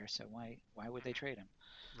up there, so why would they mhm, trade him?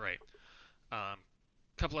 right.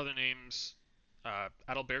 Couple other names.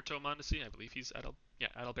 Adalberto Mondesi, I believe he's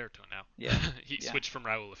Adalberto now. Yeah. He Yeah. switched from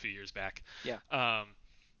Raul a few years back. Yeah. Um,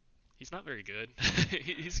 He's not very good.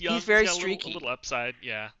 He's He's young. He's very got a little streaky, upside.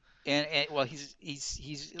 Yeah, and well,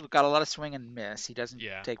 he's got a lot of swing and miss. He doesn't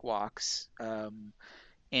yeah, take walks.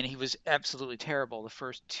 And he was absolutely terrible the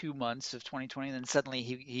first 2 months of 2020. And then suddenly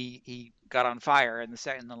he got on fire in the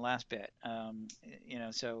second, in the last bit.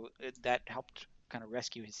 So that helped kind of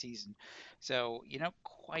rescue his season. So you don't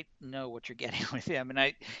quite know what you're getting with him.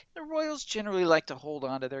 And the Royals generally like to hold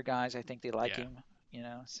on to their guys. I think they like yeah,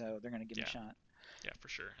 him. So they're going to give him a yeah, shot. yeah, for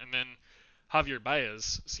sure. And then Javier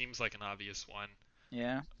Baez seems like an obvious one,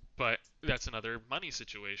 Yeah, but that's another money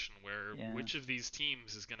situation where yeah. which of these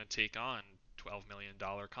teams is going to take on $12 million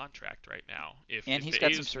contract right now? If And if he's the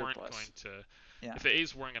got some A's weren't going surplus. to Yeah, if the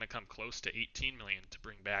A's weren't going to come close to 18 million to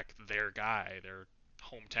bring back their guy, their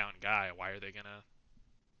hometown guy, why are they going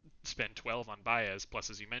to spend 12 on Baez? Plus,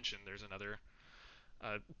 as you mentioned, there's another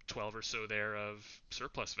 12 or so there of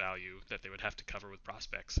surplus value that they would have to cover with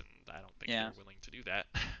prospects, and I don't think yeah. they're willing to do that.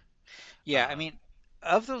 Yeah, I um, mean,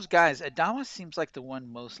 of those guys, Adamas seems like the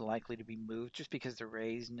one most likely to be moved just because the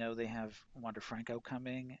Rays know they have Wander Franco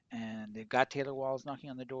coming and they've got Taylor Walls knocking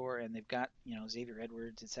on the door and they've got, Xavier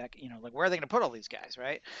Edwards and like where are they going to put all these guys,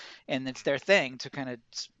 right? And it's their thing to kind of,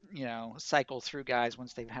 cycle through guys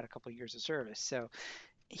once they've had a couple of years of service. So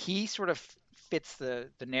he sort of fits the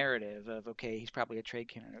narrative of okay, he's probably a trade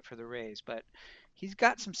candidate for the Rays, but he's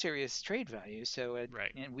got some serious trade value. So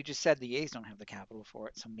right. and we just said the A's don't have the capital for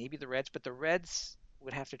it, so maybe the Reds, but the Reds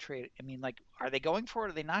would have to trade. I mean, like, are they going for it? Or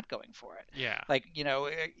are they not going for it? Yeah. Like,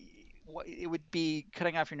 it would be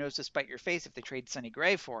cutting off your nose to spite your face if they trade Sonny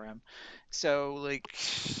Gray for him. So, like,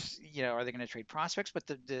 are they going to trade prospects? But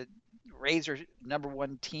the Rays are number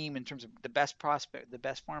one team in terms of the best prospect, the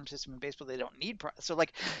best farm system in baseball. They don't need so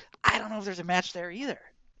like I don't know if there's a match there either.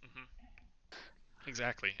 Hmm.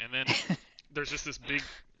 Exactly. And then there's just this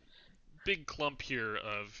big clump here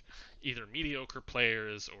of either mediocre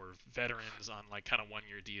players or veterans on like kind of 1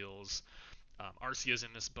 year deals. Arcia's in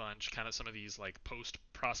this bunch, kind of some of these like post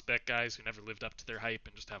prospect guys who never lived up to their hype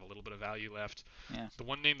and just have a little bit of value left. Yeah, The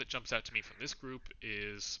one name that jumps out to me from this group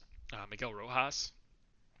is Miguel Rojas,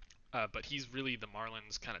 but he's really the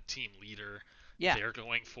Marlins kind of team leader. yeah, They're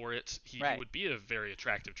going for it. He right, would be a very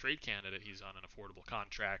attractive trade candidate. He's on an affordable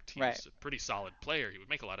contract. right, He's a pretty solid player. He would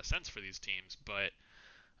make a lot of sense for these teams, but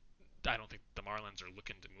I don't think the Marlins are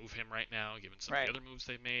looking to move him right now, given some of the right. other moves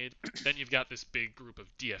they've made. Then you've got this big group of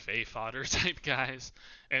DFA fodder type guys,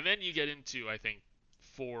 and then you get into I think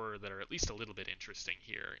four that are at least a little bit interesting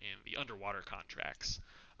here in the underwater contracts.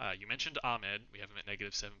 You mentioned Ahmed. We have him at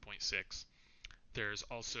negative 7.6. There's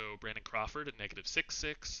also Brandon Crawford at negative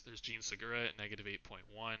 6.6. There's Gene Segura at negative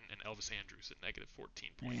 8.1, and Elvis Andrews at negative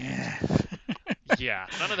 14.8. Yeah. Yeah,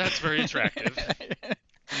 none of that's very attractive.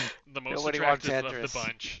 The most Nobody wants attractive of the Andrus.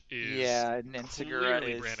 bunch is Yeah, and Segura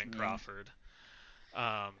clearly is Brandon yeah, Crawford.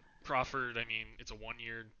 Crawford, I mean, it's a 1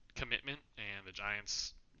 year commitment, and the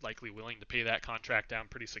Giants likely willing to pay that contract down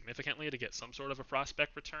pretty significantly to get some sort of a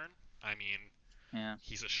prospect return. I mean, yeah,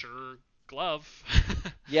 he's a sure glove.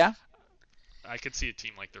 yeah, I could see a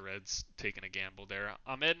team like the Reds taking a gamble there.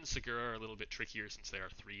 Ahmed and Segura are a little bit trickier since they are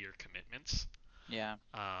 3 year commitments. yeah.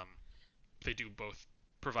 Um, they do both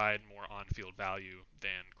provide more on-field value than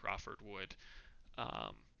Crawford would.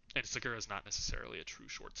 Um, and Segura is not necessarily a true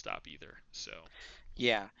shortstop either. So,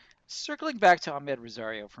 Yeah. Circling back to Ahmed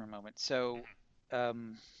Rosario for a moment. mhm,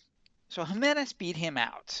 Um, so Jimenez beat him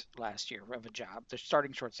out last year of a job, the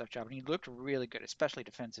starting shortstop job, and he looked really good, especially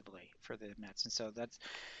defensively for the Mets. And so that's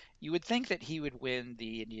you would think that he would win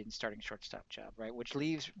the Indian starting shortstop job, right? Which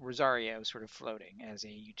leaves Rosario sort of floating as a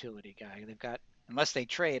utility guy. They've got unless they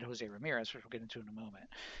trade Jose Ramirez, which we'll get into in a moment.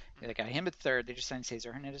 They got mhm, him at third. They just signed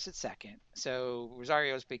Cesar Hernandez at second. So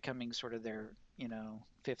Rosario is becoming sort of their,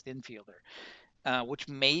 fifth infielder. Which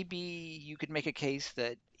maybe you could make a case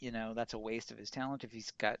that that's a waste of his talent if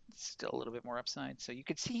he's got still a little bit more upside. So you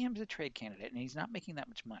could see him as a trade candidate, and he's not making that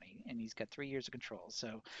much money, and he's got 3 years of control.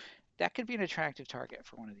 So that could be an attractive target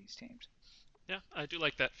for one of these teams. yeah, I do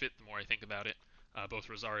like that fit the more I think about it. Both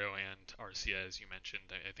Rosario and Arcia, as you mentioned,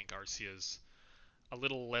 I think Arcia's a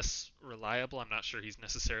little less reliable. I'm not sure he's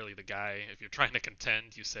necessarily the guy. If you're trying to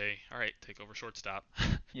contend, you say, all right, take over shortstop.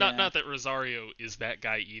 not Yeah, not that Rosario is that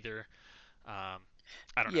guy either. Um,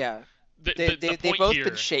 I don't know. yeah. The, They the they the they've point both been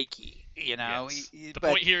here, shaky, yes, the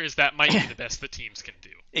but point here is that might be the best the teams can do.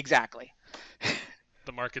 exactly.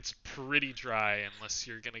 The market's pretty dry unless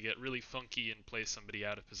you're going to get really funky and play somebody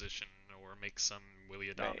out of position or make some Willie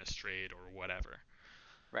Right, Adames trade or whatever.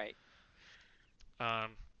 right.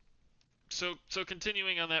 Um, so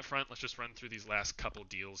continuing on that front, let's just run through these last couple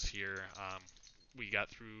deals here. We got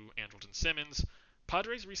through Andrelton Simmons.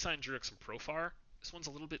 Padres re-signed Jurickson Profar. This one's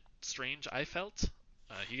a little bit strange, I felt.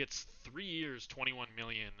 He gets 3 years, 21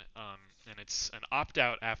 million, and it's an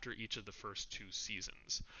opt-out after each of the first two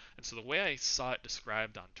seasons. And so the way I saw it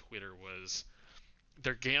described on Twitter was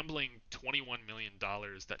they're gambling $21 million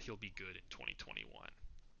that he'll be good in 2021,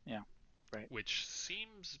 Yeah, right. which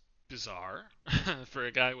seems bizarre for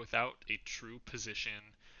a guy without a true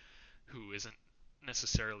position who isn't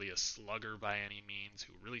necessarily a slugger by any means,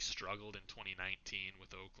 who really struggled in 2019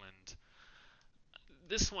 with Oakland.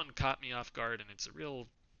 This one caught me off guard, and it's a real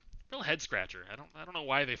head scratcher. I don't know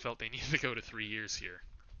why they felt they needed to go to 3 years here.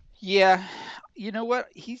 Yeah, you know what?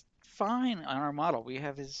 He's fine on our model. We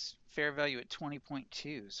have his fair value at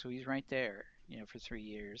 20.2, so he's right there, for 3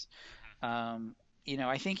 years. Hmm. Um,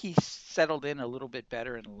 I think he's settled in a little bit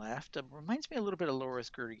better and left. Reminds me a little bit of Loris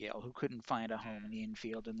Gertigale, who couldn't find a home in the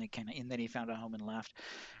infield, and then he found a home and left.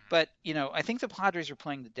 Hmm. But, I think the Padres are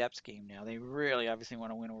playing the depths game now. They really obviously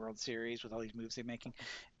want to win a World Series with all these moves they're making.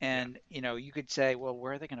 Yeah. And, you could say, well,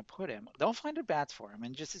 where are they going to put him? They'll find a bats for him.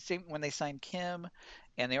 And just the same when they signed Kim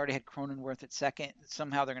and they already had Cronenworth at second,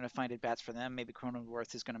 somehow they're going to find at bats for them. Maybe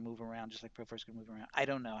Cronenworth is going to move around just like Profar's going to move around. I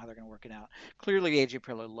don't know how they're going to work it out. Clearly, AJ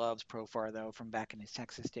Preller loves Profar, though, from back in his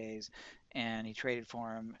Texas days. And he traded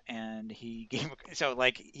for him and he gave so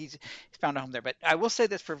like he's found a home there. But I will say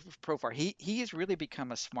this for Profar, he has really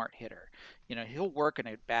become a smart hitter. He'll work an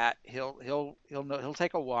at bat. He'll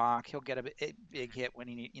take a walk. He'll get a big hit when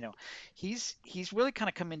he need. He's really kind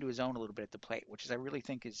of come into his own a little bit at the plate, which is I really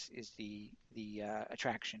think is the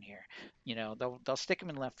attraction here. They'll stick him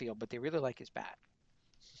in left field, but they really like his bat.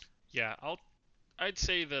 Yeah. I'd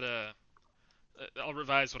say that I'll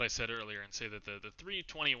revise what I said earlier and say that the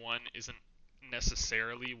 321 isn't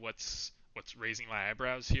necessarily what's raising my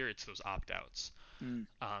eyebrows here. It's those opt-outs. Mm,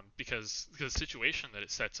 Because the situation that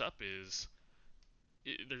it sets up is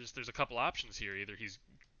there's a couple options here. Either he's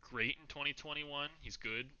great in 2021, he's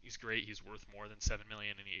good, he's great, he's worth more than 7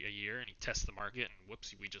 million in a year, and he tests the market, and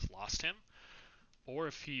whoops, we just lost him. Or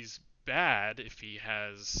if he's bad, if he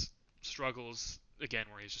has struggles again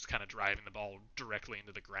where he's just kind of driving the ball directly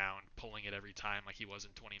into the ground, pulling it every time like he was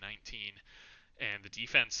in 2019, and the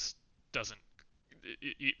defense doesn't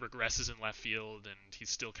it regresses in left field, and he's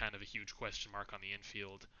still kind of a huge question mark on the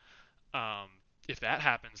infield. Um, if that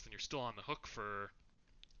happens, then you're still on the hook for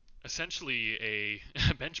essentially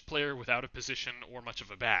a bench player without a position or much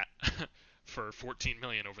of a bat for 14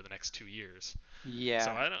 million over the next 2 years.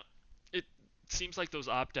 So yeah, I don't. It seems like those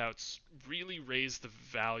opt-outs really raise the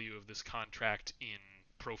value of this contract in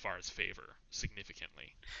Profar's favor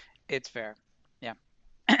significantly. it's fair. Yeah,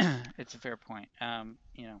 it's a fair point.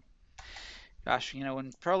 Gosh,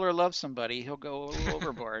 when Preller loves somebody, he'll go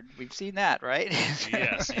overboard. We've seen that, right?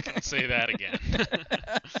 Yes, you can say that again.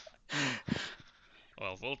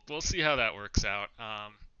 Well, we'll see how that works out.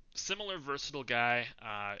 Similar versatile guy,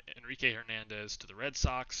 Enrique Hernandez to the Red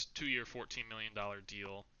Sox, 2-year, $14 million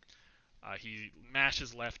deal. He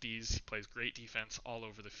mashes lefties, he plays great defense all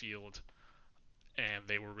over the field, and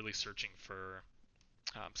they were really searching for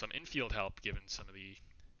some infield help given some of the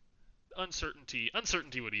uncertainty.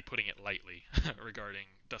 Uncertainty would be putting it lightly regarding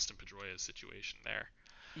Dustin Pedroia's situation there.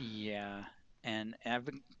 Yeah, and I've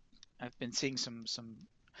been seeing some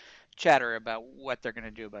chatter about what they're going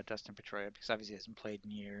to do about Dustin Pedroia because obviously he hasn't played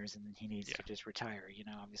in years and he needs Yeah, to just retire,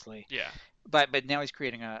 obviously. yeah, But now he's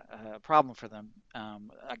creating a problem for them.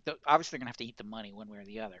 Obviously they're going to have to eat the money one way or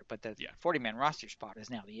the other. But the yeah, 40-man roster spot is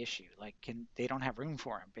now the issue. Like, they don't have room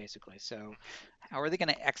for him basically. So hmm, how are they going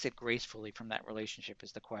to exit gracefully from that relationship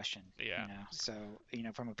is the question. yeah, So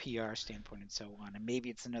from a PR standpoint and so on. And maybe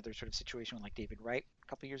it's another sort of situation like David Wright a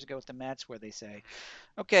couple years ago with the Mets where they say,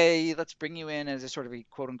 hmm, okay, let's bring you in as a sort of a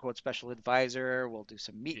quote unquote special advisor. We'll do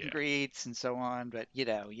some meet and yeah. greets and so on, but you're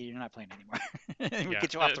not playing anymore. We'll Yeah,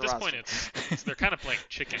 get you off at the this point, roster. it's they're kind of playing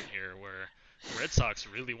chicken here, where the Red Sox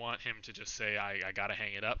really want him to just say, I gotta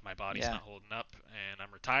hang it up, my body's Yeah, not holding up, and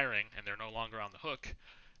I'm retiring, and they're no longer on the hook.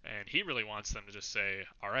 And he really wants them to just say,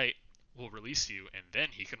 all right, we'll release you, and then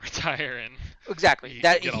he can retire and exactly. he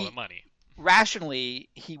That get all the he money. rationally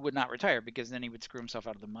he would not retire because then he would screw himself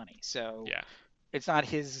out of the money. So Yeah, it's not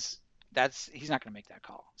his. That's he's not going to make that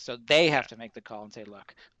call. So they yeah, have to make the call and say,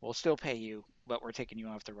 look, we'll still pay you, but we're taking you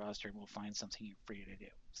off the roster and we'll find something for you to do.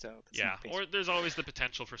 So that's yeah. Or basically. there's always the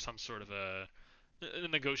potential for some sort of a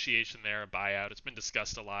negotiation there, a buyout. It's been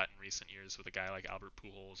discussed a lot in recent years with a guy like Albert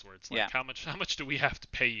Pujols, where it's Yeah. like, how much do we have to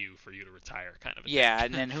pay you for you to retire, kind of a Yeah,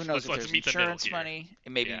 and thing. then who knows if let's there's meet the middle insurance here. money,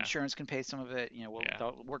 and maybe Yeah, insurance can pay some of it. yeah,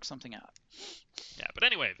 They'll work something out. yeah. But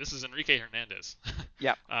anyway, this is Enrique Hernandez.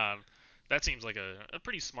 Yeah, That seems like a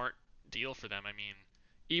pretty smart deal for them. I mean,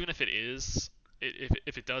 even if it is,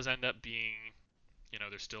 if it does end up being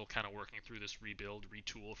They're still kind of working through this rebuild,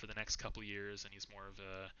 retool for the next couple years, and he's more of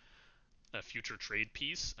a future trade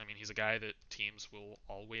piece. I mean, he's a guy that teams will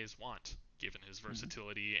always want, given his Mhm.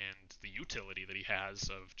 versatility and the utility that he has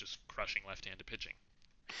of just crushing left-handed pitching.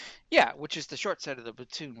 Yeah, which is the short side of the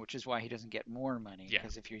platoon, which is why he doesn't get more money. Yeah,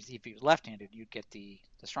 Because if you're left-handed, you'd get the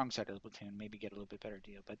strong side of the platoon, maybe get a little bit better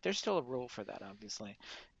deal. But there's still a rule for that, obviously.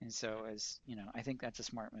 And so, as you know, I think that's a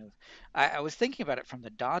smart move. I was thinking about it from the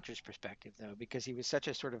Dodgers' perspective, though, because he was such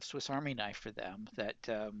a sort of Swiss Army knife for them that,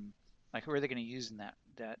 like, who are they going to use in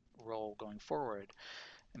that role going forward?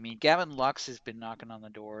 I mean, Gavin Lux has been knocking on the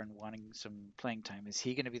door and wanting some playing time. Is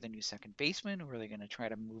he going to be the new second baseman, or are they going to try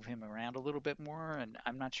to move him around a little bit more? And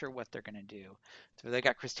I'm not sure what they're going to do. So they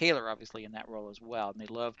got Chris Taylor obviously in that role as well, and they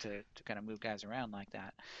love to kind of move guys around like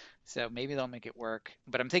that. So maybe they'll make it work.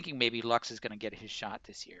 But I'm thinking maybe Lux is going to get his shot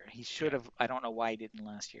this year. He should yeah, have. I don't know why he didn't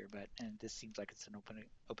last year, but and this seems like it's an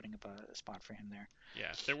opening up a spot for him there.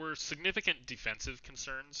 yeah. There were significant defensive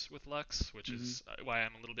concerns with Lux, which Hmm. is why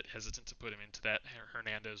I'm a little bit hesitant to put him into that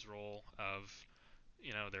Hernandez role of,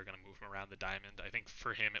 they're going to move him around the diamond. I think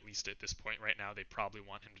for him, at least at this point right now, they probably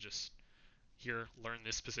want him to just here learn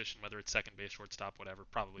this position, whether it's second base, shortstop, whatever,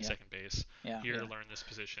 probably Yeah, second base. yeah, Here, yeah, learn this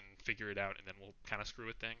position, figure it out, and then we'll kind of screw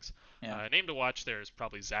with things. yeah, A name to watch there is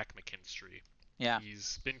probably Zach McKinstry. yeah,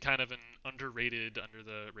 He's been kind of an underrated, under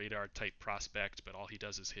the radar type prospect, but all he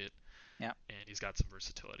does is hit, yeah, and he's got some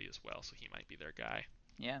versatility as well, so he might be their guy.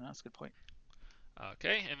 yeah. No, that's a good point.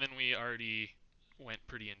 Okay, and then we already went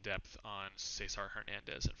pretty in depth on Cesar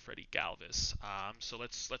Hernandez and Freddie Galvis. So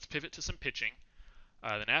let's pivot to some pitching.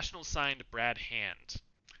 The Nationals signed Brad Hand,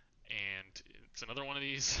 and it's another one of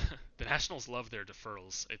these. The Nationals love their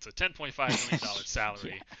deferrals. It's a $10.5 million Yeah.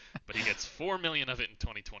 salary, but he gets $4 million of it in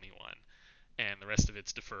 2021, and the rest of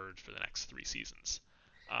it's deferred for the next 3 seasons.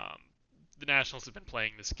 Um, the Nationals have been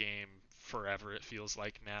playing this game forever. It feels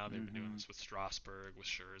like now they've been doing Hmm. this with Strasburg, with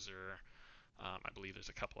Scherzer. I believe there's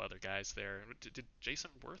a couple other guys there. Did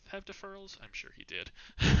Jason Worth have deferrals? I'm sure he did.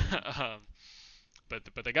 Hmm.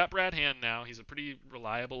 But they got Brad Hand now. He's a pretty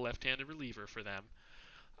reliable left-handed reliever for them.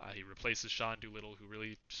 He replaces Sean Doolittle, who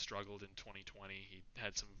really struggled in 2020. He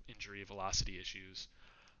had some injury velocity issues.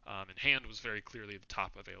 And Hand was very clearly the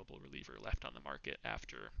top available reliever left on the market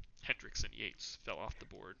after Hendricks and Yates fell off the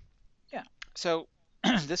board. Yeah. So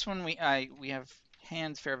this one we have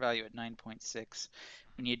hands fair value at 9.6.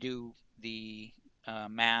 When you do the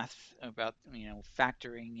math about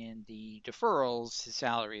factoring in the deferrals, his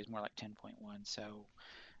salary is more like 10.1. So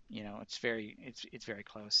it's very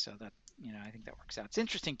close. So that I think that works out. It's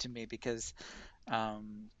interesting to me because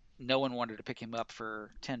no one wanted to pick him up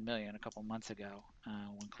for 10 million a couple months ago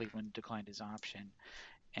when Cleveland declined his option.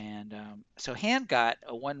 And so Hand got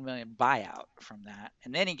a 1 million buyout from that,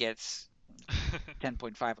 and then he gets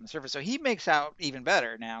 10.5 on the surface. So he makes out even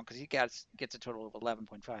better now because he gets a total of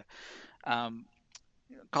 11.5. Um,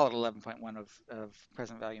 call it 11.1 of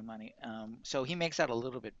present value money. So he makes out a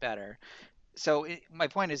little bit better. So my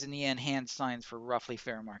point is, in the end, Hand signs for roughly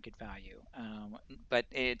fair market value. But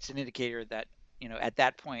it's an indicator that at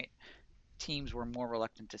that point teams were more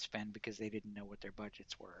reluctant to spend because they didn't know what their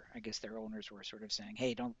budgets were. I guess their owners were sort of saying,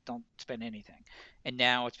 "Hey, don't spend anything." And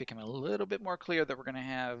now it's becoming a little bit more clear that we're going to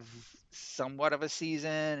have somewhat of a season,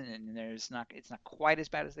 and it's not quite as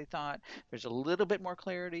bad as they thought. There's a little bit more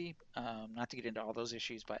clarity. Not to get into all those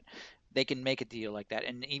issues, but they can make a deal like that.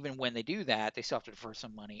 And even when they do that, they still have to defer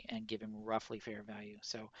some money and give him roughly fair value.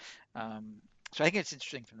 Um, so I think it's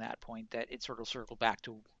interesting from that point that it sort of circled back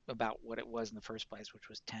to about what it was in the first place, which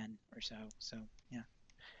was 10 or so. So yeah,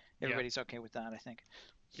 Yeah, everybody's okay with that, I think.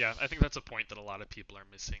 yeah, I think that's a point that a lot of people are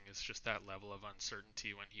missing is just that level of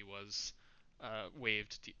uncertainty when he was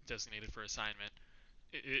waived, designated for assignment.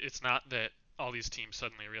 It's not that all these teams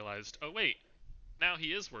suddenly realized, oh wait, now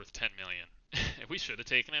he is worth 10 million. We should have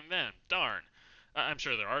taken him then. Darn. I'm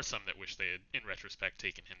sure there are some that wish they had, in retrospect,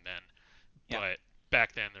 taken him then. Yeah, But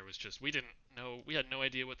back then, there was just we didn't know. We had no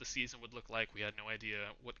idea what the season would look like. We had no idea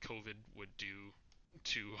what COVID would do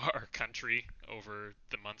to our country over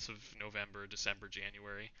the months of November, December,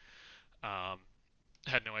 January. Um,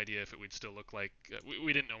 had no idea if it would still look like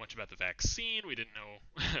we didn't know much about the vaccine. We didn't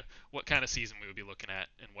know what kind of season we would be looking at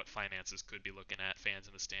and what finances could be looking at, fans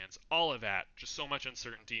in the stands, all of that. Just so much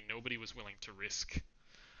uncertainty. Nobody was willing to risk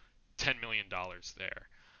 $10 million there.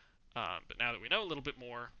 But now that we know a little bit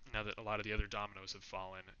more, now that a lot of the other dominoes have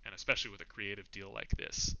fallen, and especially with a creative deal like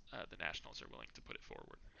this, the Nationals are willing to put it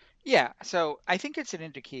forward. yeah. So I think it's an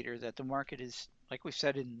indicator that the market is, like we've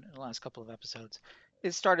said in the last couple of episodes,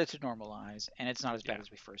 it started to normalize, and it's not as bad Yeah, as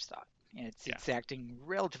we first thought. It's Yeah, it's acting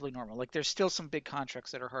relatively normal. Like there's still some big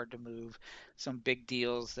contracts that are hard to move, some big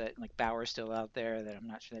deals that like Bauer's still out there that I'm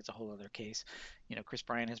not sure that's a whole other case. Chris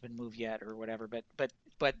Bryant has been moved yet or whatever,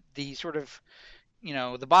 but the sort of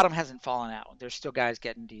the bottom hasn't fallen out. There's still guys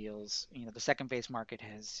getting deals. The second base market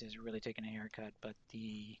has really taken a haircut, but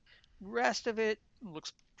the rest of it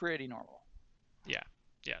looks pretty normal. yeah,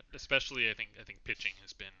 yeah. Especially I think pitching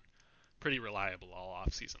has been pretty reliable all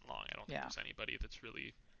off season long. I don't think Yeah, there's anybody that's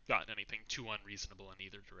really gotten anything too unreasonable in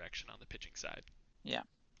either direction on the pitching side. yeah,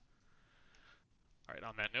 All right,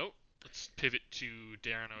 on that note, let's pivot to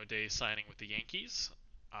Darren O'Day signing with the Yankees.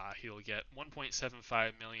 He'll get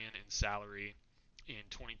 1.75 million in salary in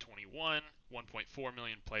 2021, 1.4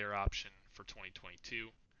 million player option for 2022.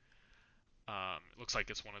 It looks like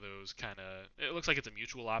it's one of those kind of. It looks like it's a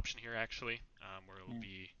mutual option here actually, where it'll yeah.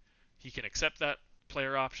 be he can accept that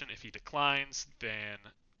player option. If he declines, then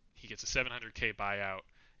he gets a 700K buyout,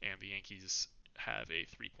 and the Yankees have a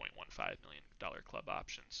 3.15 million dollar club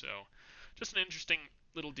option. So, just an interesting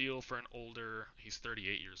little deal for an older. He's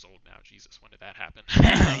 38 years old now. Jesus, when did that happen?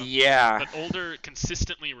 Yeah, But older,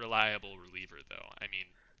 consistently reliable reliever though. I mean,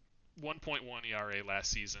 1.1 ERA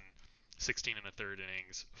last season, 16 and a third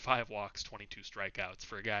innings, 5 walks, 22 strikeouts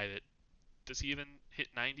for a guy that does he even hit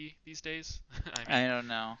 90 these days? I mean, I don't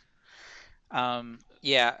know.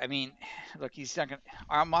 Yeah, I mean, look, he's not gonna.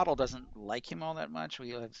 Our model doesn't like him all that much. We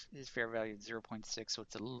have his fair value at 0.6, so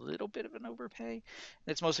it's a little bit of an overpay.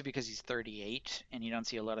 That's mostly because he's 38, and you don't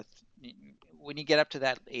see a lot of. When you get up to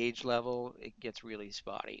that age level, it gets really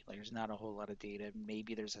spotty. Like, there's not a whole lot of data.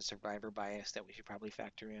 Maybe there's a survivor bias that we should probably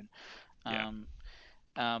factor in. yeah,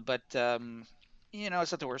 Um, but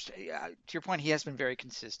it's not the worst. To your point, he has been very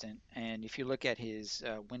consistent, and if you look at his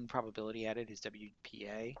win probability added, his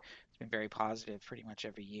WPA, it's been very positive pretty much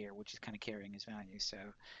every year, which is kind of carrying his value.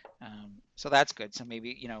 So that's good. So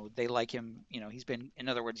maybe they like him. He's been, in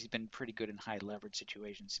other words, he's been pretty good in high leverage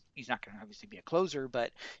situations. He's not going to obviously be a closer,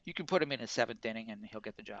 but you can put him in a seventh inning and he'll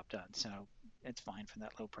get the job done. So it's fine for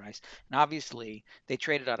that low price. And obviously, they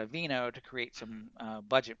traded out of Vino to create some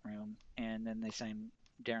budget room, and then they signed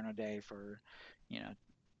Darren O'Day for, you know,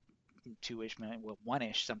 2-ish million, well,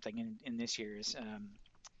 1-ish something in this year's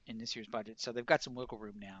budget. So they've got some wiggle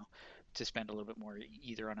room now to spend a little bit more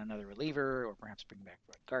either on another reliever or perhaps bring back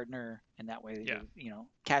Gardner, and that way yeah,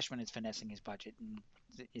 Cashman is finessing his budget, and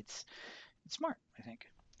it's smart, I think.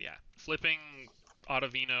 yeah. Flipping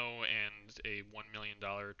Ottavino and a $1 million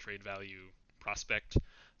trade value prospect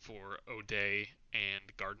for O'Day and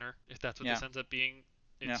Gardner, if that's what Yeah, this ends up being,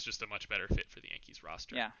 yeah, it's just a much better fit for the Yankees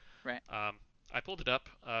roster. yeah, right. I pulled it up.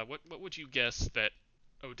 What would you guess that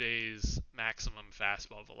O'Day's maximum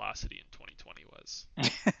fastball velocity in 2020 was?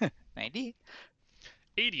 90.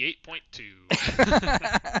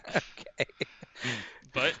 88.2. Okay,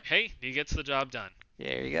 But hey, he gets the job done.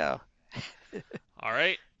 there you go. All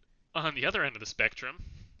right. On the other end of the spectrum,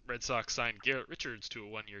 Red Sox signed Garrett Richards to a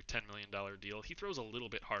 1-year, $10 million deal. He throws a little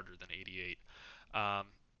bit harder than 88. Um,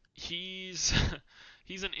 he's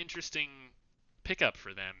he's an interesting pickup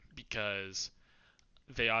for them because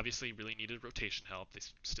they obviously really needed rotation help. They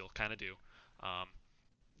still kind of do. Um,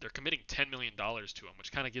 they're committing $10 million to him,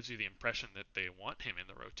 which kind of gives you the impression that they want him in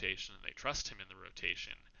the rotation and they trust him in the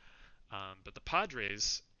rotation. But the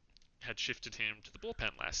Padres had shifted him to the bullpen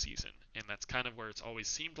last season, and that's kind of where it's always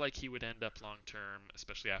seemed like he would end up long term,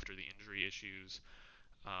 especially after the injury issues.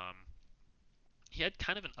 Um, he had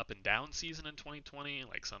kind of an up and down season in 2020.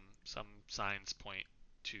 Like some signs point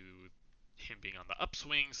to him being on the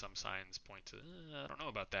upswing. Some signs point to I don't know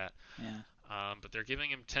about that. Yeah. But they're giving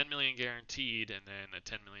him 10 million guaranteed and then a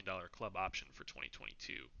 $10 million club option for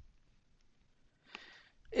 2022.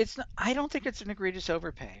 It's not, I don't think it's an egregious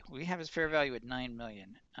overpay. We have his fair value at 9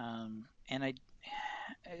 million. And I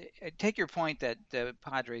take your point that the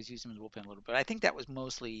Padres used him as a bullpen a little bit. I think that was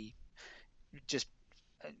mostly just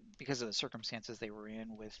because of the circumstances they were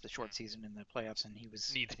in with the short season in the playoffs, and he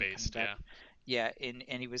was, I Needs think, coming based, back. yeah. Yeah,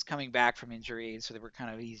 and he was coming back from injury, so they were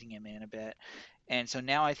kind of easing him in a bit. And so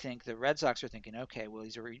now I think the Red Sox are thinking, okay, well,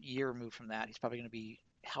 he's a year removed from that. He's probably going to be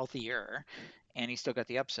healthier, and he's still got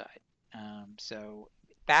the upside. So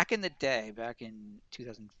back in the day, back in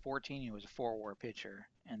 2014, he was a four-WAR pitcher,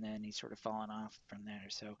 and then he's sort of fallen off from there.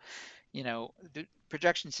 So the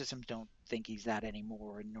projection systems don't think he's that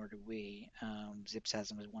anymore, nor do we. Zips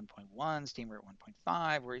has him as 1.1, Steamer at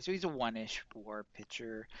 1.5, where he's a one-ish WAR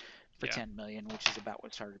pitcher for Yeah. 10 million, which is about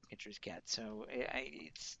what starter pitchers get. So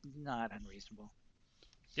it's not unreasonable.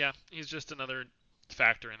 Yeah, he's just another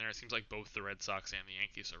factor in there. It seems like both the Red Sox and the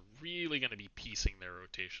Yankees are really going to be piecing their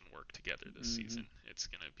rotation work together this Hmm. season. It's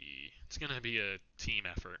going to be a team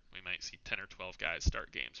effort. We might see 10 or 12 guys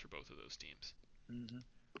start games for both of those teams. Hmm.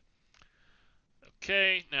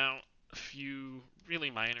 Okay, now a few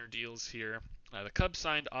really minor deals here. The Cubs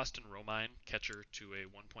signed Austin Romine, catcher, to a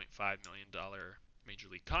 $1.5 million major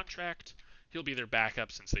league contract. He'll be their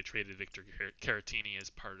backup since they traded Victor Caratini as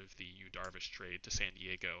part of the Yu Darvish trade to San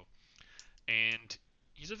Diego. And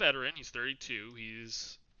he's a veteran. He's 32.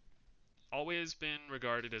 He's always been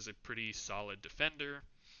regarded as a pretty solid defender.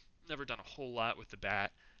 Never done a whole lot with the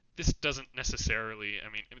bat. This doesn't necessarily,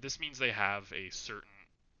 I mean, this means they have a certain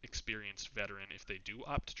experienced veteran if they do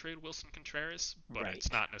opt to trade Wilson Contreras, but Right.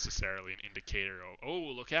 it's not necessarily an indicator of, oh,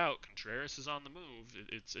 look out, Contreras is on the move.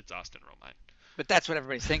 It's Austin Romine. But that's what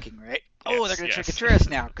everybody's thinking, right? Oh, they're Yes, going to trade yes. Contreras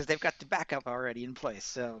now because they've got the backup already in place.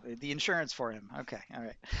 So the insurance for him. Okay, all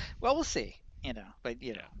right. Well, we'll see. But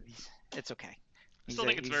Yeah. it's okay. I He's still a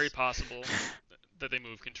think it's very he's. possible that they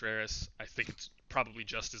move Contreras. I think it's probably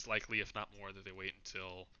just as likely, if not more, that they wait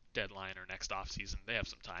until deadline or next offseason. They have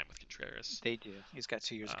some time with Contreras. They do. He's got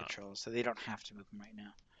 2 years of Um, control, so they don't have to move him right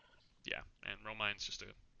now. yeah, and Romine's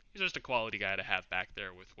he's just a quality guy to have back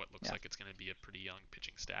there with what looks Yeah, like it's going to be a pretty young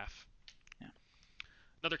pitching staff. yeah.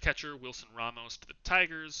 Another catcher, Wilson Ramos to the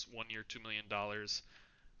Tigers, 1 year, $2 million. This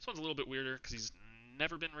one's a little bit weirder because he's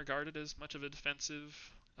never been regarded as much of a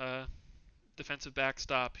uh, defensive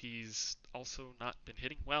backstop. He's also not been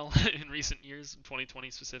hitting well in recent years,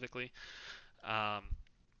 2020 specifically. Um,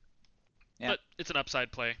 Yeah. but it's an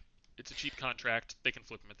upside play. It's a cheap contract. They can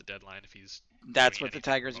flip him at the deadline if he's doing That's what the anything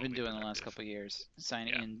Tigers have been remotely doing the last productive. couple of years.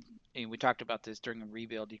 Signing Yeah, in, and we talked about this during the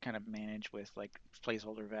rebuild. You kind of manage with like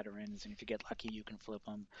placeholder veterans, and if you get lucky, you can flip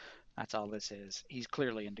them. That's all this is. He's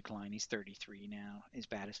clearly in decline. He's 33 now. His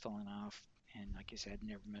bat is falling off, and like you said,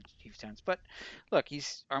 never much defense. But look,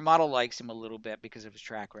 he's our model likes him a little bit because of his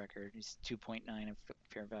track record. He's 2.9 of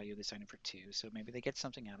fair value. They signed him for 2, so maybe they get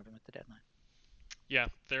something out of him at the deadline. yeah.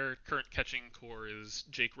 Their current catching core is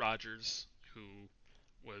Jake Rogers, who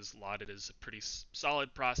was lauded as a pretty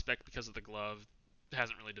solid prospect because of the glove.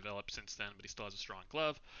 Hasn't really developed since then, but he still has a strong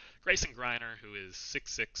glove. Grayson Greiner, who is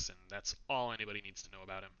 6'6", and that's all anybody needs to know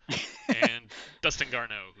about him. And Dustin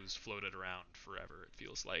Garneau, who's floated around forever, it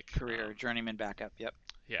feels like. Career journeyman backup. Yep.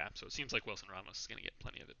 Yeah, so it seems like Wilson Ramos is going to get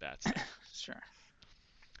plenty of at bats there. Sure.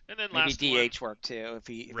 And then Maybe last one, DH work too if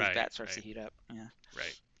his right, bat starts to right, heat up. Yeah.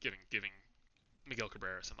 right, giving Miguel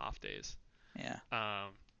Cabrera some off days. Yeah.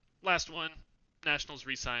 Um, last one, Nationals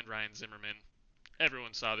re-signed Ryan Zimmerman.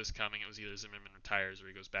 Everyone saw this coming. It was either Zimmerman retires or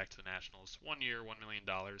he goes back to the Nationals. 1 year, $1 million.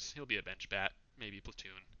 He'll be a bench bat, maybe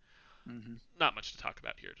platoon. Hmm. Not much to talk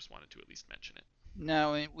about here. Just wanted to at least mention it.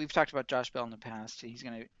 No, we've talked about Josh Bell in the past. He's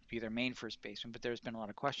going to be their main first baseman, but there's been a lot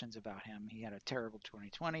of questions about him. He had a terrible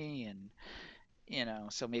 2020, and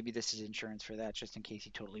so maybe this is insurance for that, just in case he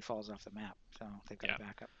totally falls off the map. So they've got a Yeah,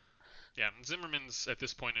 backup. yeah. Zimmerman's at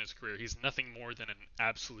this point in his career, he's nothing more than an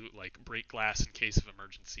absolute like break glass in case of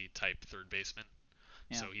emergency type third baseman.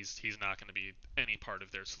 Yeah. So he's not going to be any part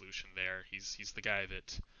of their solution there. He's the guy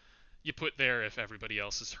that you put there if everybody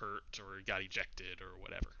else is hurt or got ejected or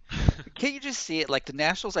whatever. Can't you just see it? Like the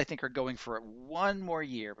Nationals, I think are going for one more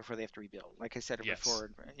year before they have to rebuild. Like I said Yes, before,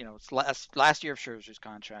 it's last year of Scherzer's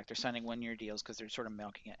contract. They're signing 1 year deals because they're sort of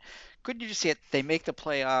milking it. Couldn't you just see it? They make the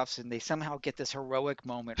playoffs and they somehow get this heroic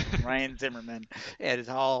moment from Ryan Zimmerman, and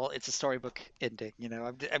it's a storybook ending.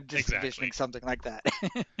 I'm just envisioning exactly. something like that.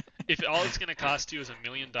 If all it's going to cost you is $1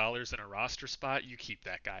 million in a roster spot, you keep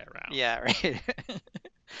that guy around. Yeah, right.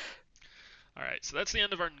 All right, so that's the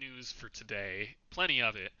end of our news for today. Plenty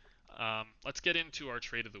of it. Let's get into our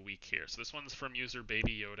trade of the week here. So this one's from user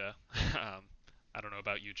Baby Yoda. I don't know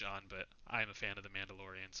about you, John, but I'm a fan of the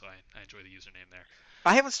Mandalorian, so I enjoy the username there.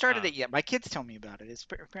 I haven't started Um, it yet. My kids tell me about it. It's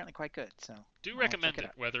apparently quite good, so do I'll check recommend it it,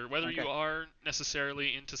 out. whether you Okay. are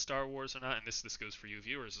necessarily into Star Wars or not, and this goes for you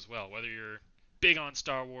viewers as well. Whether you're big on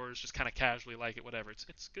Star Wars, just kind of casually like it, whatever.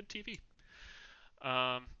 It's good TV.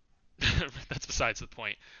 Um, that's besides the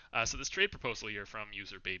point. So this trade proposal here from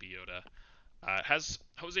user Baby Yoda has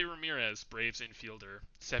Jose Ramirez, Braves infielder,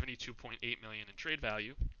 72.8 million in trade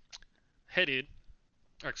value, headed,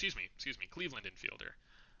 or excuse me, Cleveland infielder,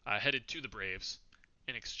 headed to the Braves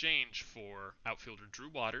in exchange for outfielder Drew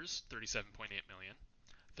Waters, 37.8 million,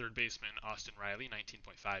 third baseman Austin Riley,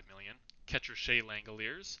 19.5 million, catcher Shea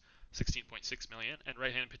Langoliers, 16.6 million, and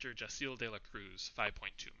right-hand pitcher Jaciel De La Cruz, 5.2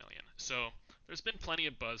 million. So there's been plenty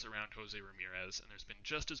of buzz around Jose Ramirez, and there's been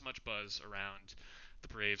just as much buzz around the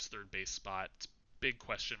Braves' third base spot. It's a big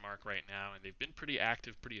question mark right now, and they've been pretty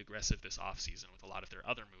active, pretty aggressive this offseason with a lot of their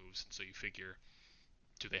other moves. And so you figure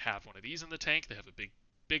Do they have one of these in the tank? They have a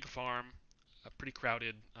big farm, a pretty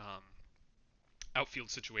crowded outfield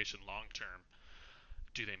situation long term.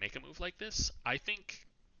 Do they make a move like this? I think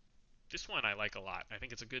this one I like a lot. I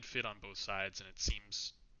think it's a good fit on both sides, and it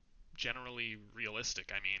seems generally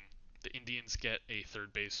realistic. I mean, the Indians get a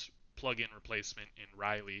third base plug-in replacement in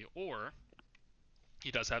Riley, or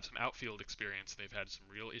he does have some outfield experience. They've had some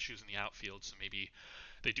real issues in the outfield, so maybe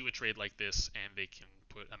they do a trade like this and they can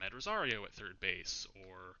put Ahmed Rosario at third base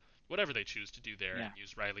or whatever they choose to do there and Yeah.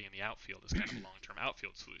 use Riley in the outfield as kind of a long-term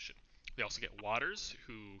outfield solution. They also get Waters,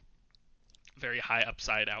 who very high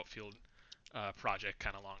upside outfield project,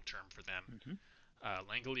 kind of long term for them. Hmm.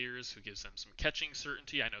 Langoliers, who gives them some catching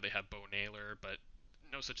certainty. I know they have Bo Naylor, but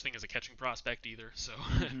no such thing as a catching prospect either, so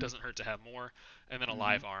it Hmm. doesn't hurt to have more. And then a Hmm.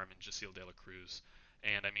 live arm in Jasil De La Cruz.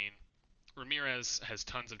 And I mean, Ramirez has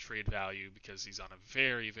tons of trade value because he's on a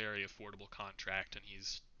very affordable contract and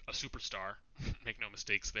he's a superstar. Make no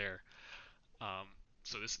mistakes there. Um,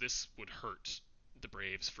 so this would hurt the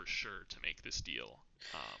Braves for sure to make this deal.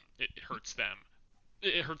 It hurts them.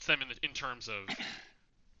 It hurts them in terms of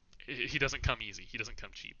he doesn't come easy. He doesn't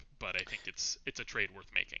come cheap. But I think it's a trade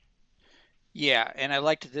worth making. Yeah, and I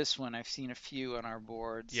liked this one. I've seen a few on our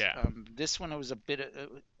boards. Yeah, This one was a bit.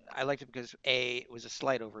 I liked it because A, it was a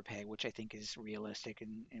slight overpay, which I think is realistic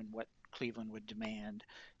in what Cleveland would demand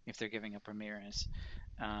if they're giving up Ramirez.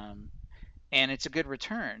 Um, and it's a good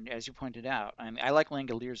return, as you pointed out. I mean, I like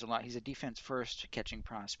Langoliers a lot. He's a defense first catching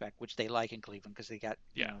prospect, which they like in Cleveland because they got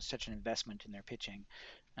yeah, such an investment in their pitching.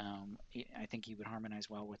 I think he would harmonize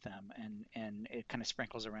well with them, and it kind of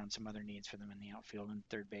sprinkles around some other needs for them in the outfield and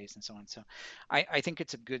third base and so on. So, I think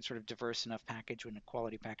it's a good sort of diverse enough package and a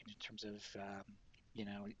quality package in terms of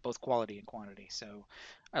both quality and quantity. So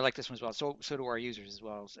I like this one as well. So do our users as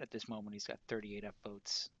well. At this moment, he's got 38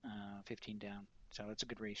 upvotes, 15 down. So it's a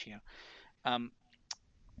good ratio. Um,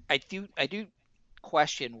 I do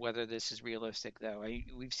question whether this is realistic, though.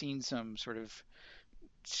 We've seen some sort of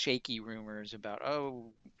shaky rumors about,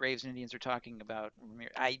 oh, Braves and Indians are talking about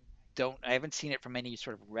Ramirez. I haven't seen it from any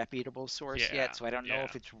sort of reputable source yeah, yet, so I don't know yeah,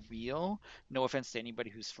 if it's real. No offense to anybody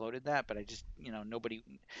who's floated that, but I just, nobody,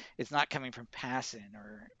 it's not coming from Passan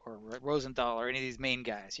or Rosenthal or any of these main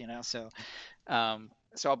guys,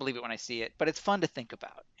 so I'll believe it when I see it. But it's fun to think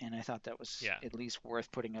about, and I thought that was yeah, at least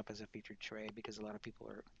worth putting up as a featured trade because a lot of people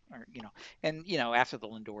are after the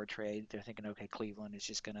Lindor trade, they're thinking, okay, Cleveland is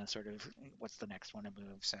just gonna sort of what's the next one to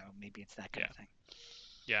move? So maybe it's that kind yeah, of thing.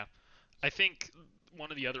 yeah. I think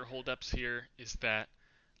one of the other holdups here is that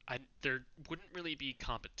there wouldn't really be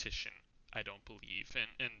competition. I don't believe,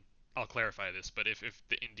 and I'll clarify this. But if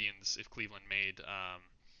Cleveland made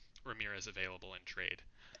Ramirez available in trade,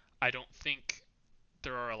 I don't think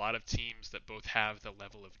there are a lot of teams that both have the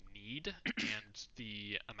level of need and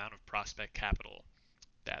the amount of prospect capital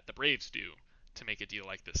that the Braves do to make a deal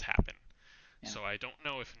like this happen. Yeah, So I don't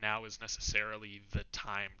know if now is necessarily the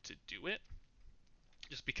time to do it.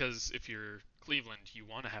 Just because if you're Cleveland, you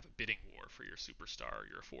want to have a bidding war for your superstar,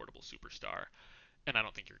 your affordable superstar, and I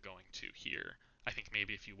don't think you're going to here. I think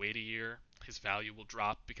maybe if you wait a year, his value will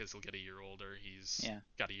drop because he'll get a year older. He's yeah,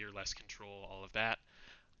 got a year less control, all of that.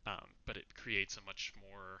 But it creates a much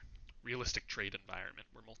more realistic trade environment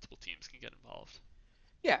where multiple teams can get involved.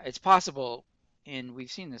 yeah. It's possible, and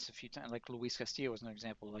we've seen this a few times. Like Luis Castillo was an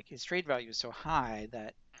example. Like his trade value is so high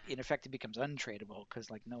that in effect it becomes untradeable because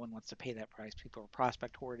like no one wants to pay that price. People are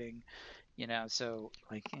prospect hoarding, so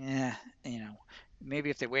like maybe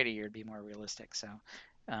if they wait a year it'd be more realistic. So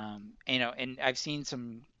and I've seen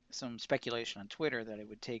some speculation on Twitter that it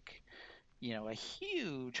would take a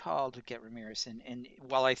huge haul to get Ramirez, and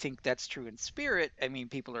while I think that's true in spirit, I mean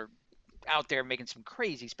people are out there making some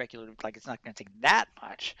crazy speculative, like it's not going to take that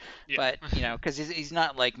much, Yeah, but because he's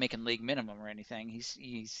not like making league minimum or anything. He's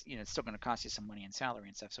it's still going to cost you some money in salary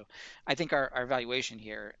and stuff. So I think our valuation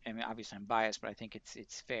here. I mean, obviously I'm biased, but I think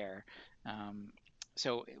it's fair. Um,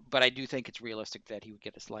 but I do think it's realistic that he would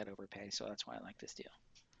get a slight overpay. So that's why I like this deal.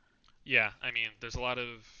 yeah. I mean, there's a lot of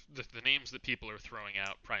the names that people are throwing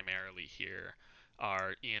out primarily here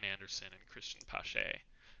are Ian Anderson and Christian Pache,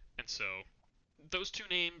 and so those two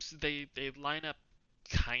names they line up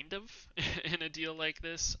kind of in a deal like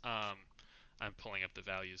this. I'm pulling up the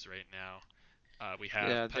values right now. We have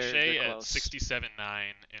Yeah, they're Pache at close.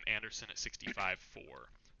 67.9 and Anderson at 65.4.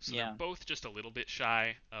 So they're Yeah, both just a little bit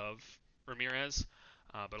shy of Ramirez.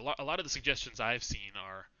 But a lot of the suggestions I've seen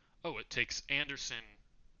are, oh, it takes Anderson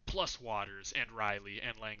plus Waters and Riley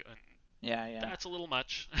and Lang. And yeah, yeah, that's a little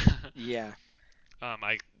much. yeah. um,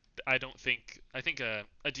 I I don't think I think a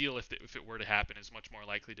deal if it were to happen is much more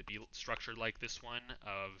likely to be structured like this one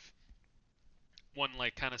of one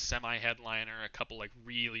like kind of semi headliner, a couple like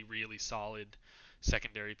really really solid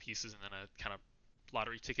secondary pieces, and then a kind of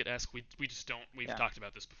lottery ticket esque. We just don't. We've Yeah, talked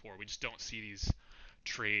about this before. We just don't see these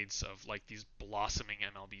trades of like these blossoming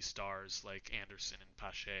MLB stars like Anderson and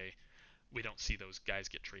Pache. We don't see those guys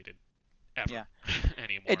get traded ever yeah.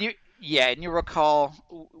 And anymore. you recall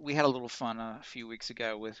we had a little fun a few weeks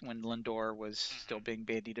ago with when Lindor was still Hmm. being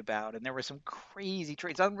bandied about, and there were some crazy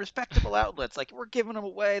trades on respectable outlets, like we're giving them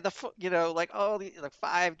away like all the like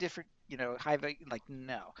five different high value, like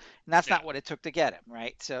no, and that's Yeah, not what it took to get him,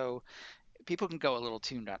 right? So people can go a little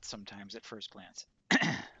too nuts sometimes at first glance.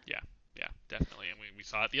 yeah, yeah, definitely. And we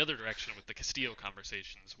saw it the other direction with the Castillo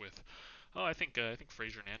conversations with, oh, I think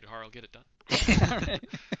Frazier and Andujar will get it done.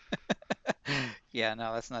 Yeah,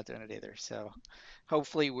 no, that's not doing it either. So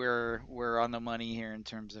hopefully we're on the money here in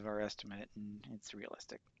terms of our estimate and it's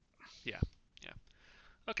realistic. Yeah, yeah.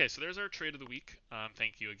 Okay, so there's our trade of the week.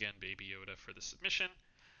 Thank you again, Baby Yoda, for the submission.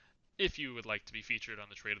 If you would like to be featured on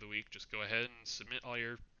the trade of the week, just go ahead and submit all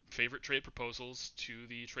your favorite trade proposals to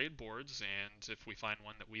the trade boards, and if we find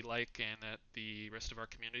one that we like and that the rest of our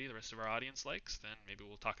community, the rest of our audience likes, then maybe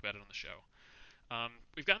we'll talk about it on the show.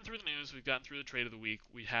 We've gotten through the news. We've gotten through the trade of the week.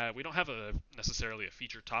 We don't have a necessarily a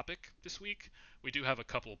feature topic this week. We do have a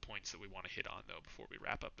couple of points that we want to hit on though before we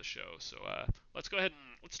wrap up the show. So let's go ahead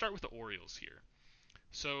and let's start with the Orioles here.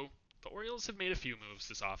 So the Orioles have made a few moves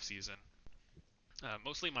this offseason.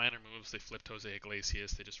 Mostly minor moves. They flipped Jose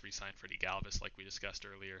Iglesias. They just re-signed Freddie Galvis, like we discussed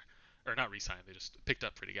earlier, or not re-signed. They just picked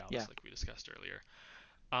up Freddie Yeah, Galvis, like we discussed earlier.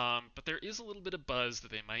 But there is a little bit of buzz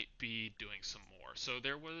that they might be doing some more. So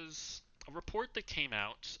there was a report that came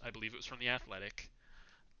out, I believe it was from The Athletic,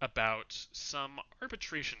 about some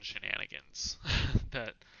arbitration shenanigans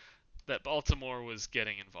that Baltimore was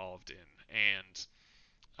getting involved in, and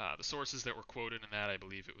the sources that were quoted in that, I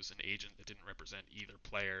believe it was an agent that didn't represent either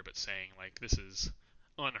player, but saying like this is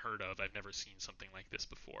unheard of. I've never seen something like this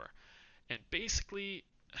before. And basically,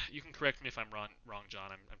 you can correct me if I'm wrong,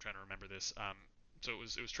 John. I'm trying to remember this. So it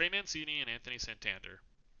was Trey Mancini and Anthony Santander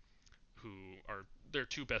who are their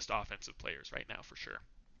two best offensive players right now for sure.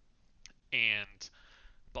 And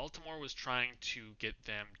Baltimore was trying to get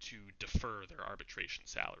them to defer their arbitration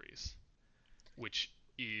salaries, which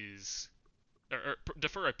is or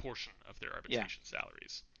defer a portion of their yeah, arbitration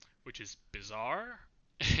salaries, which is bizarre,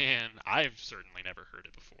 and I've certainly never heard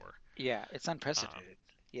it before. yeah. It's Um, unprecedented.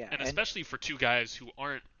 Yeah, and and especially for two guys who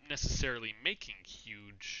aren't necessarily making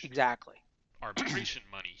huge exactly. arbitration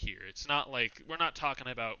money here. It's not like we're not talking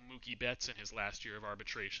about Mookie Betts in his last year of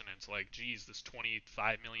arbitration. And it's like, geez, this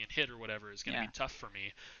 25 million hit or whatever is going to be Yeah, tough for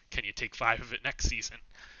me. Can you take five of it next season?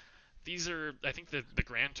 These are, I think the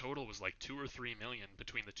grand total was like 2 or 3 million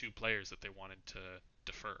between the two players that they wanted to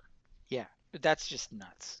defer. yeah. But that's just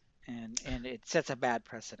nuts. And it sets a bad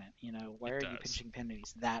precedent. Why It are you does. pinching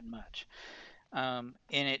pennies that much? And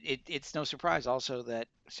it's no surprise also that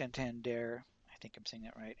Santander, I think I'm saying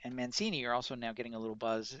that right, and Mancini are also now getting a little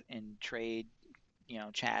buzz in trade,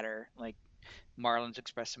 chatter. Like Marlins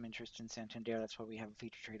expressed some interest in Santander. That's why we have a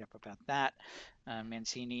feature trade up about that.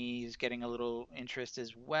 Mancini is getting a little interest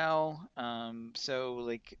as well. So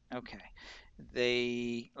like, okay,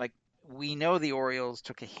 like we know the Orioles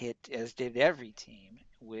took a hit, as did every team,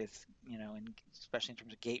 with especially in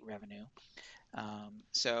terms of gate revenue.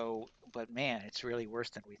 But man, it's really worse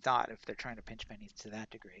than we thought if they're trying to pinch pennies to that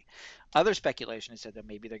degree. Other speculation has said that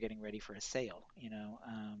maybe they're getting ready for a sale.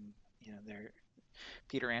 They're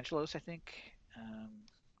Peter Angelos, I think,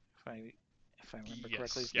 if I if I remember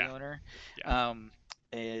correctly, Yes. is the Yeah. owner. Yeah. Um,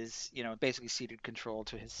 is basically ceded control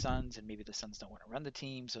to his sons, and maybe the sons don't want to run the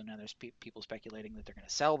team. So now there's people speculating that they're going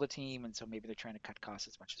to sell the team, and so maybe they're trying to cut costs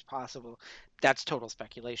as much as possible. That's total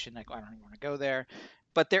speculation. Like, I don't even want to go there.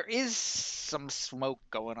 But there is some smoke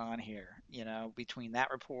going on here, between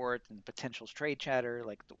that report and potential trade chatter.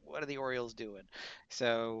 Like, what are the Orioles doing?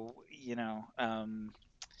 So,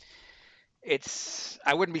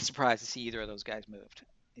 I wouldn't be surprised to see either of those guys moved.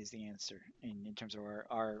 Is the answer in terms of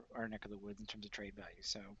our neck of the woods in terms of trade value.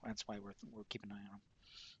 So that's why we're keeping an eye on them.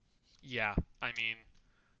 Yeah. I mean,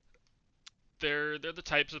 they're the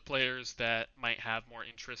types of players that might have more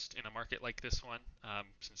interest in a market like this one,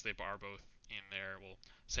 since they are both in there. Well,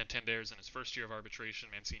 Santander's in his first year of arbitration.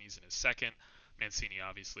 Mancini's in his second. Mancini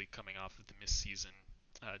obviously coming off of the missed season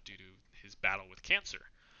due to his battle with cancer.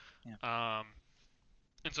 Yeah, Um,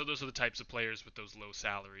 and so those are the types of players with those low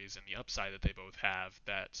salaries and the upside that they both have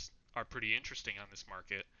that are pretty interesting on this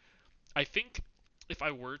market. I think if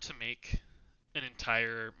I were to make an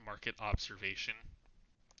entire market observation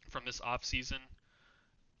from this offseason,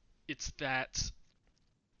 it's that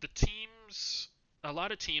the teams, a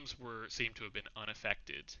lot of teams seem to have been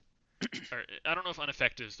unaffected or I don't know if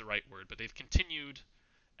unaffected is the right word, but they've continued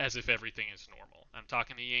as if everything is normal. I'm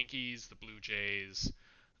talking the Yankees, the Blue Jays,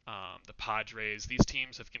 the Padres. These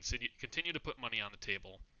teams have continued to put money on the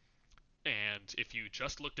table. And if you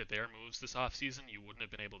just looked at their moves this offseason, you wouldn't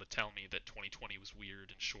have been able to tell me that 2020 was weird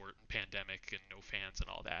and short and pandemic and no fans and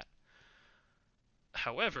all that.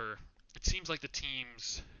 However, it seems like the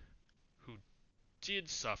teams who did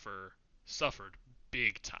suffered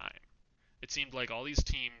big time. It seemed like all these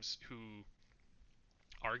teams who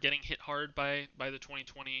are getting hit hard by the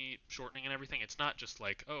 2020 shortening and everything. It's not just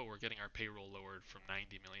like, oh, we're getting our payroll lowered from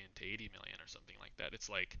 90 million to 80 million or something like that. It's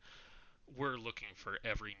like we're looking for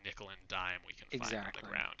every nickel and dime we can find on the Exactly.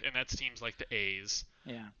 ground, and that's teams like the A's.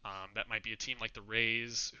 Yeah. That might be a team like the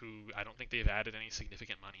Rays, who I don't think they've added any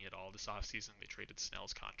significant money at all this offseason. They traded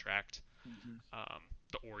Snell's contract. Hmm.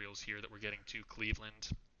 The Orioles here that we're getting to, Cleveland,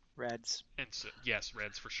 Reds. and so, yes,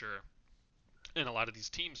 Reds for sure. And a lot of these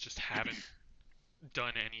teams just haven't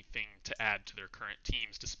done anything to add to their current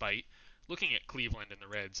teams, despite looking at Cleveland and the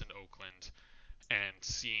Reds and Oakland and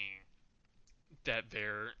seeing that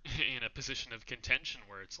they're in a position of contention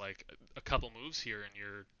where it's like a couple moves here and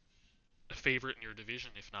you're a favorite in your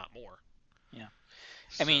division, if not more. Yeah.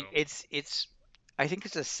 I So, mean, it's. I think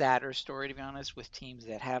it's a sadder story to be honest with teams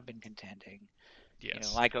that have been contending,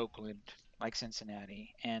 yes, like Oakland, like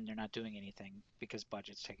Cincinnati, and they're not doing anything because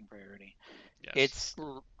budget's taking priority. yes,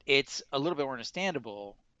 It's a little bit more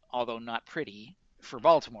understandable, although not pretty, for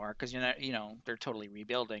Baltimore because they're totally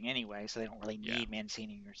rebuilding anyway, so they don't really yeah, need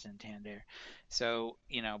Mancini or Santander. So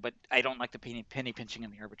but I don't like the penny pinching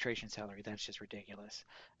in the arbitration salary. That's just ridiculous.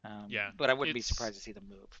 yeah. But I wouldn't be It's surprised to see them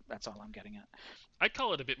move. That's all I'm getting at. I'd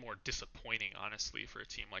call it a bit more disappointing, honestly, for a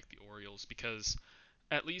team like the Orioles because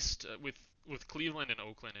at least with Cleveland and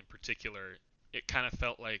Oakland in particular, it kind of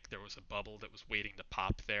felt like there was a bubble that was waiting to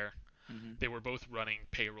pop there. Hmm. They were both running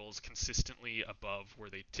payrolls consistently above where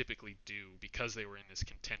they typically do because they were in this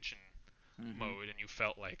contention Hmm. mode, and you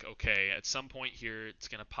felt like, okay, at some point here it's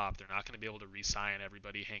going to pop. They're not going to be able to re-sign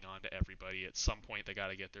everybody, hang on to everybody. At some point they got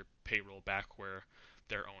to get their payroll back where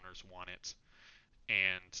their owners want it.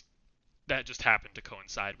 And that just happened to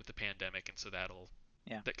coincide with the pandemic, and so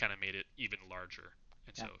Yeah. that kind of made it even larger.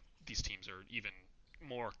 And so Yeah. these teams are even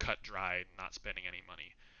more cut dry, not spending any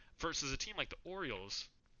money. Versus a team like the Orioles,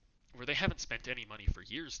 where they haven't spent any money for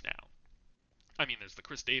years now. I mean, there's the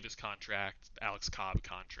Chris Davis contract, the Alex Cobb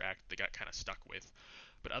contract they got kind of stuck with,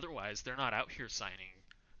 but otherwise they're not out here signing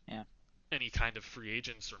Yeah. any kind of free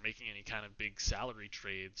agents or making any kind of big salary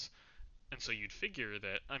trades. And so you'd figure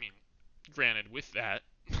that, I mean, granted, with that,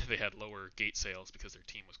 they had lower gate sales because their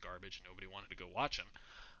team was garbage and nobody wanted to go watch them.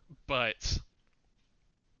 But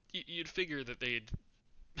you'd figure that they'd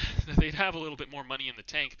have a little bit more money in the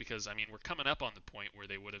tank because I mean we're coming up on the point where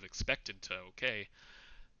they would have expected to, okay,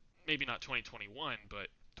 maybe not 2021, but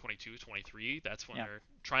 22, 23. That's when Yeah. they're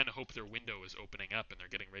trying to hope their window is opening up and they're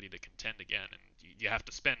getting ready to contend again. And you have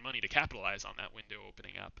to spend money to capitalize on that window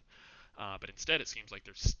opening up. But instead, it seems like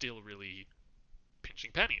they're still really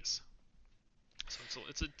pinching pennies. So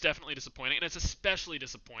it's a definitely disappointing, and it's especially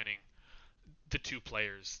disappointing the two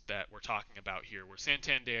players that we're talking about here, where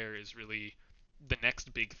Santander is really the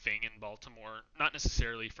next big thing in Baltimore, not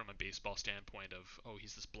necessarily from a baseball standpoint of, oh,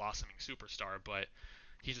 he's this blossoming superstar, but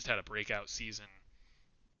he just had a breakout season.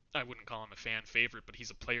 I wouldn't call him a fan favorite, but he's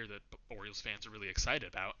a player that Orioles fans are really excited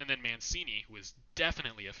about. And then Mancini, who is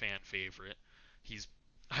definitely a fan favorite. He's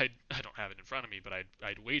I don't have it in front of me, but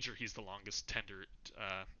I'd wager he's the longest tenured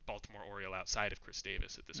Baltimore Oriole outside of Chris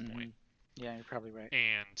Davis at this point. Hmm. Yeah, you're probably right.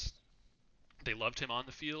 And they loved him on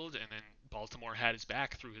the field, and then Baltimore had his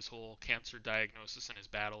back through his whole cancer diagnosis and his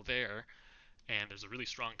battle there. And there's a really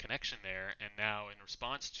strong connection there. And now, in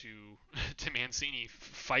response to to Mancini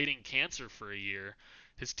fighting cancer for a year,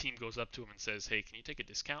 his team goes up to him and says, "Hey, can you take a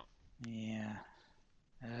discount?" Yeah.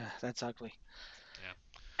 That's ugly.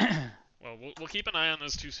 Yeah. Well, we'll keep an eye on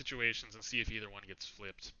those two situations and see if either one gets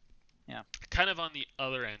flipped. Yeah. Kind of on the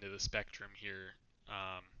other end of the spectrum here,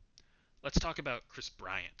 um, let's talk about Chris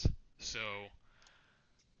Bryant. So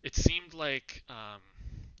it seemed like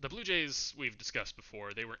the Blue Jays, we've discussed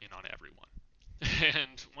before, they were in on everyone.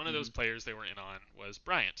 And one of those Hmm. players they were in on was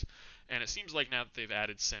Bryant. And it seems like now that they've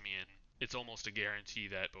added Semien, it's almost a guarantee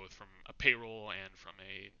that both from a payroll and from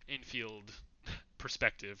a infield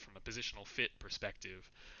perspective, from a positional fit perspective,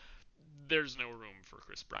 there's no room for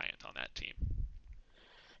Chris Bryant on that team.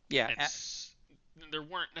 Yeah. And there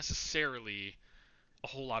weren't necessarily a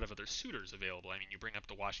whole lot of other suitors available. I mean, you bring up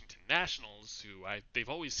the Washington Nationals, who they've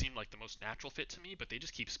always seemed like the most natural fit to me, but they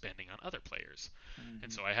just keep spending on other players. And Hmm.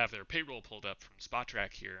 so I have their payroll pulled up from Spot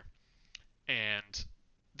Track here, and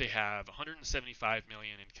They have 175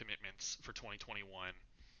 million in commitments for 2021,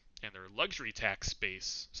 and their luxury tax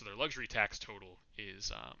space, so their luxury tax total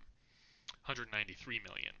is 193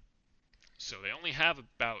 million. So they only have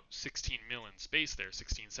about 16 mil in space there,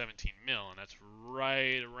 16, 17 mil, and that's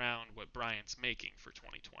right around what Bryant's making for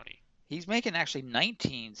 2020. He's making actually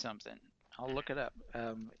 19 something. I'll look it up.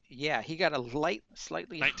 Yeah, he got a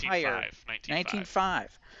slightly higher 19.5, 19.5. 19.5,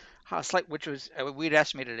 how slight, which was we'd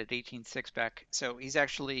estimated at 18.6 back. So he's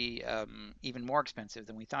actually even more expensive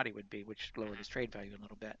than we thought he would be, which lowered his Mm-hmm. trade value a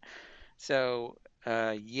little bit. So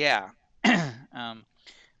yeah. um,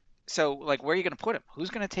 so like, where are you going to put him? Who's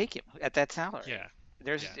going to take him at that Yeah, salary?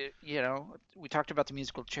 There's, yeah, we talked about the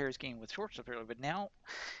musical chairs game with Schwartz earlier, but now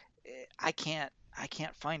I can't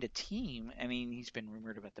find a team. I mean, he's been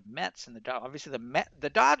rumored about the Mets and obviously the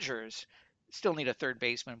Dodgers still need a third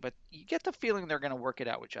baseman, but you get the feeling they're going to work it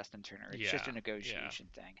out with Justin Turner. It's just yeah, a yeah, negotiation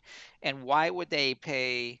thing. And why would they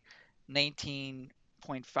pay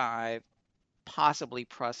 19.5, possibly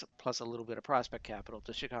plus a little bit of prospect capital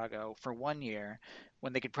to Chicago for 1 year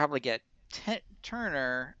when they could probably get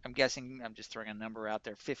Turner, I'm guessing, I'm just throwing a number out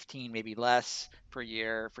there, 15, maybe less per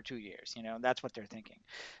year for 2 years. That's what they're thinking.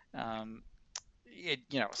 Um,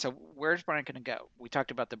 so where's Bryant going to go? We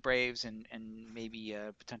talked about the Braves and maybe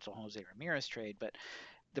a potential Jose Ramirez trade, but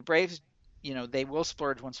the Braves, they will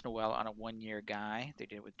splurge once in a while on a 1 year guy. They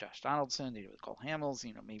did it with Josh Donaldson. They did it with Cole Hamels.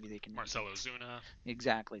 Maybe they can. Marcelo Zuna.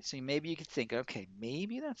 Exactly. So maybe you could think, okay,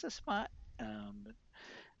 maybe that's a spot. Um,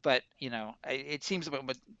 but it seems,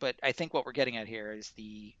 but I think what we're getting at here is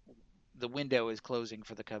the window is closing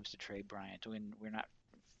for the Cubs to trade Bryant. When we're not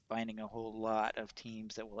finding a whole lot of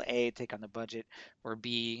teams that will A, take on the budget, or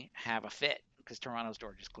B, have a fit because Toronto's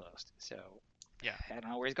door just closed. So Yeah, I don't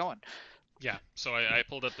know where he's going. yeah. So I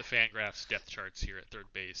pulled up the Fangraphs depth charts here at third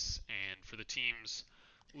base, and for the teams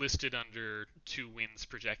listed under 2 wins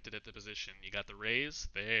projected at the position, you got the Rays.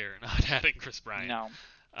 They're not adding Chris Bryant. No.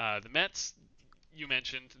 The Mets, you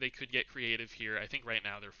mentioned they could get creative here. I think right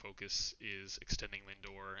now their focus is extending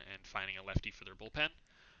Lindor and finding a lefty for their bullpen.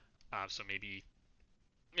 So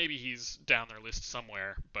maybe he's down their list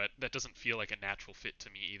somewhere, but that doesn't feel like a natural fit to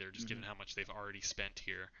me either, just given Hmm. how much they've already spent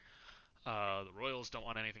here. The Royals don't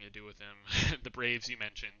want anything to do with him. The Braves, you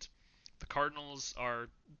mentioned. The Cardinals are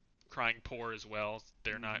crying poor as well.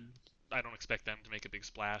 They're not. Hmm. I don't expect them to make a big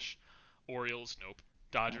splash. Orioles, nope. Nope.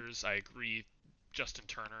 Dodgers, I agree. Justin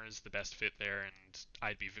Turner is the best fit there, and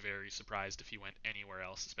I'd be very surprised if he went anywhere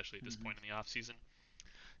else, especially at this Hmm. point in the offseason.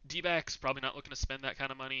 D-backs probably not looking to spend that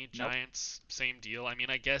kind of money. Nope. Giants, same deal. I mean,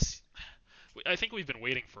 I think we've been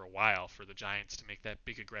waiting for a while for the Giants to make that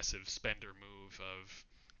big aggressive spender move of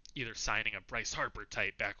either signing a Bryce Harper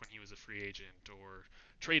type back when he was a free agent or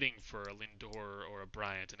trading for a Lindor or a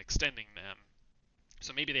Bryant and extending them.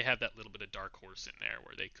 So maybe they have that little bit of dark horse in there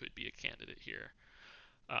where they could be a candidate here.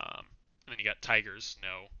 And then you got Tigers,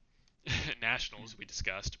 no. Nationals, we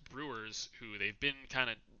discussed. Brewers, who they've been kind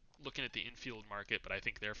of looking at the infield market, but I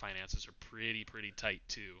think their finances are pretty tight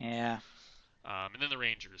too. Yeah. And then the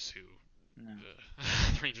Rangers, who No.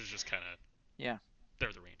 the Rangers just kind of Yeah.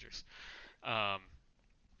 they're the Rangers. Um,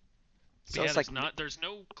 but So yeah, it's like, there's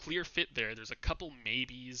no clear fit there. There's a couple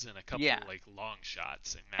maybes and a yeah, couple like long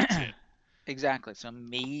shots, and that's it. exactly. So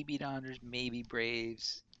maybe Dodgers, maybe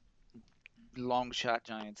Braves, long shot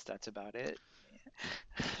Giants. That's about it.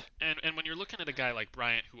 And when you're looking at a guy like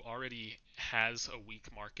Bryant who already has a weak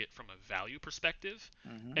market from a value perspective,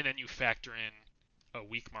 Hmm. and then you factor in a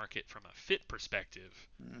weak market from a fit perspective,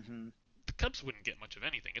 Hmm. the Cubs wouldn't get much of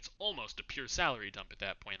anything. It's almost a pure salary dump at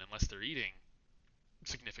that point, unless they're eating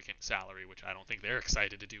significant salary, which I don't think they're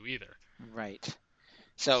excited to do either. Right.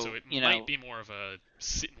 So So, it might be more of a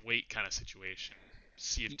sit and wait kind of situation.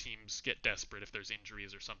 See if teams get desperate if there's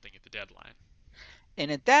injuries or something at the deadline. and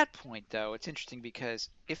at that point, though, it's interesting because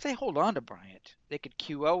if they hold on to Bryant, they could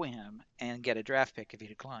QO him and get a draft pick if he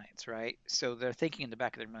declines, right? So they're thinking in the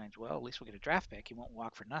back of their minds, well, at least we'll get a draft pick. He won't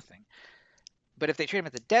walk for nothing. But if they trade him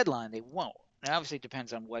at the deadline, they won't. Now, obviously, it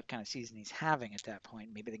depends on what kind of season he's having at that point.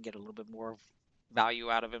 Maybe they can get a little bit more value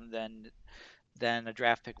out of him than a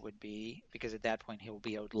draft pick would be, because at that point he'll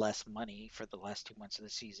be owed less money for the last 2 months of the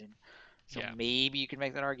season. So Yeah, maybe you can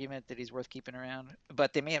make that argument that he's worth keeping around,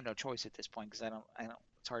 but they may have no choice at this point because I don't.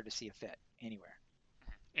 It's hard to see a fit anywhere.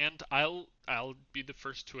 and I'll be the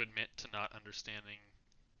first to admit to not understanding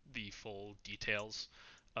the full details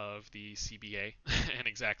of the CBA and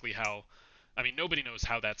exactly how. I mean, nobody knows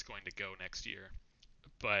how that's going to go next year.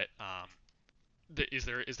 But is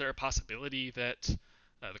there a possibility that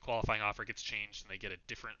the qualifying offer gets changed and they get a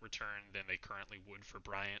different return than they currently would for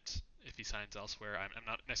Bryant if he signs elsewhere. I'm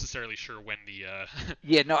not necessarily sure when the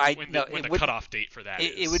Yeah, no, I when no, the it wouldn't. cutoff date for that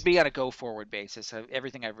It would is. be on a go forward basis.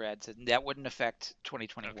 Everything I've read said that wouldn't affect Okay.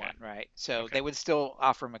 2021, right? So Okay. they would still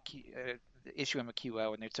offer him issue him a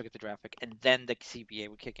QO, and they took it the draft pick, and then the CBA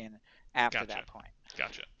would kick in after Gotcha. that point.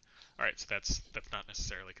 Gotcha. All right. So that's not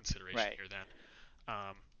necessarily a consideration Right. here then.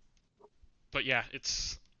 Um, but yeah,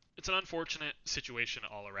 it's an unfortunate situation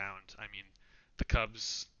all around. I mean, the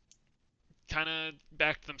Cubs kind of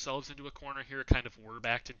backed themselves into a corner here, kind of were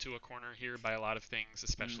backed into a corner here by a lot of things,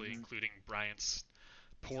 especially Hmm. including Bryant's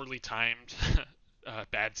poorly timed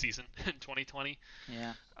bad season in 2020.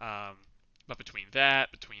 Yeah. Um, but between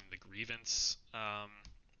the grievance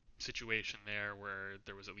situation there, where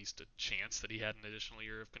there was at least a chance that he had an additional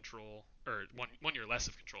year of control, or one year less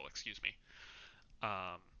of control, excuse me.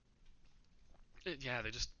 Um, yeah,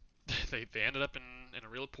 they just they ended up in a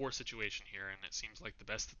real poor situation here, and it seems like the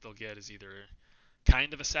best that they'll get is either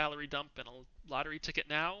kind of a salary dump and a lottery ticket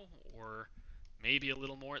now, or maybe a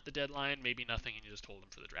little more at the deadline, maybe nothing, and you just hold them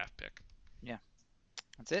for the draft pick. Yeah.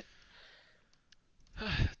 That's it.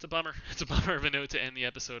 It's a bummer. It's a bummer of a note to end the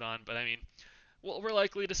episode on, but I mean, well, we're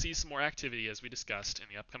likely to see some more activity as we discussed in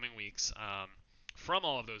the upcoming weeks. From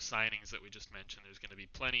all of those signings that we just mentioned, there's going to be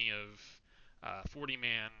plenty of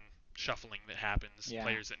 40-man shuffling that happens, Yeah.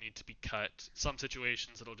 players that need to be cut. Some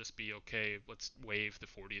situations it'll just be okay, let's waive the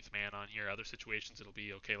 40th man on here. Other situations it'll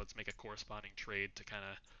be okay, let's make a corresponding trade to kind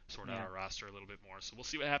of sort out Yeah. our roster a little bit more. So we'll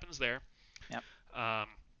see what happens there. Yep. Um,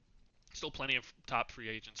 Still plenty of top free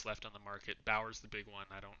agents left on the market. Bauer's the big one.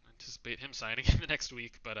 I don't anticipate him signing in the next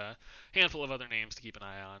week, but a handful of other names to keep an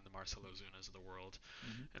eye on, the Marcelo Zunas of the world.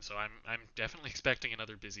 Hmm. And so I'm definitely expecting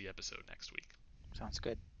another busy episode next week. Sounds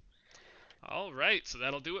good. All right, so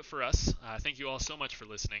that'll do it for us. Thank you all so much for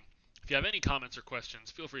listening. If you have any comments or questions,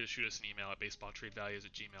 feel free to shoot us an email at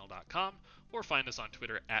baseballtradevalues@gmail.com or find us on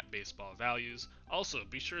Twitter at baseballvalues. Also,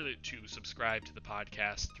 be sure to subscribe to the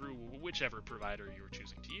podcast through whichever provider you're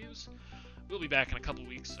choosing to use. We'll be back in a couple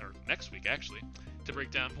weeks, or next week actually, to break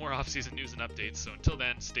down more offseason news and updates. So until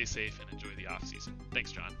then, stay safe and enjoy the offseason.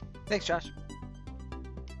 Thanks, John. Thanks, Josh.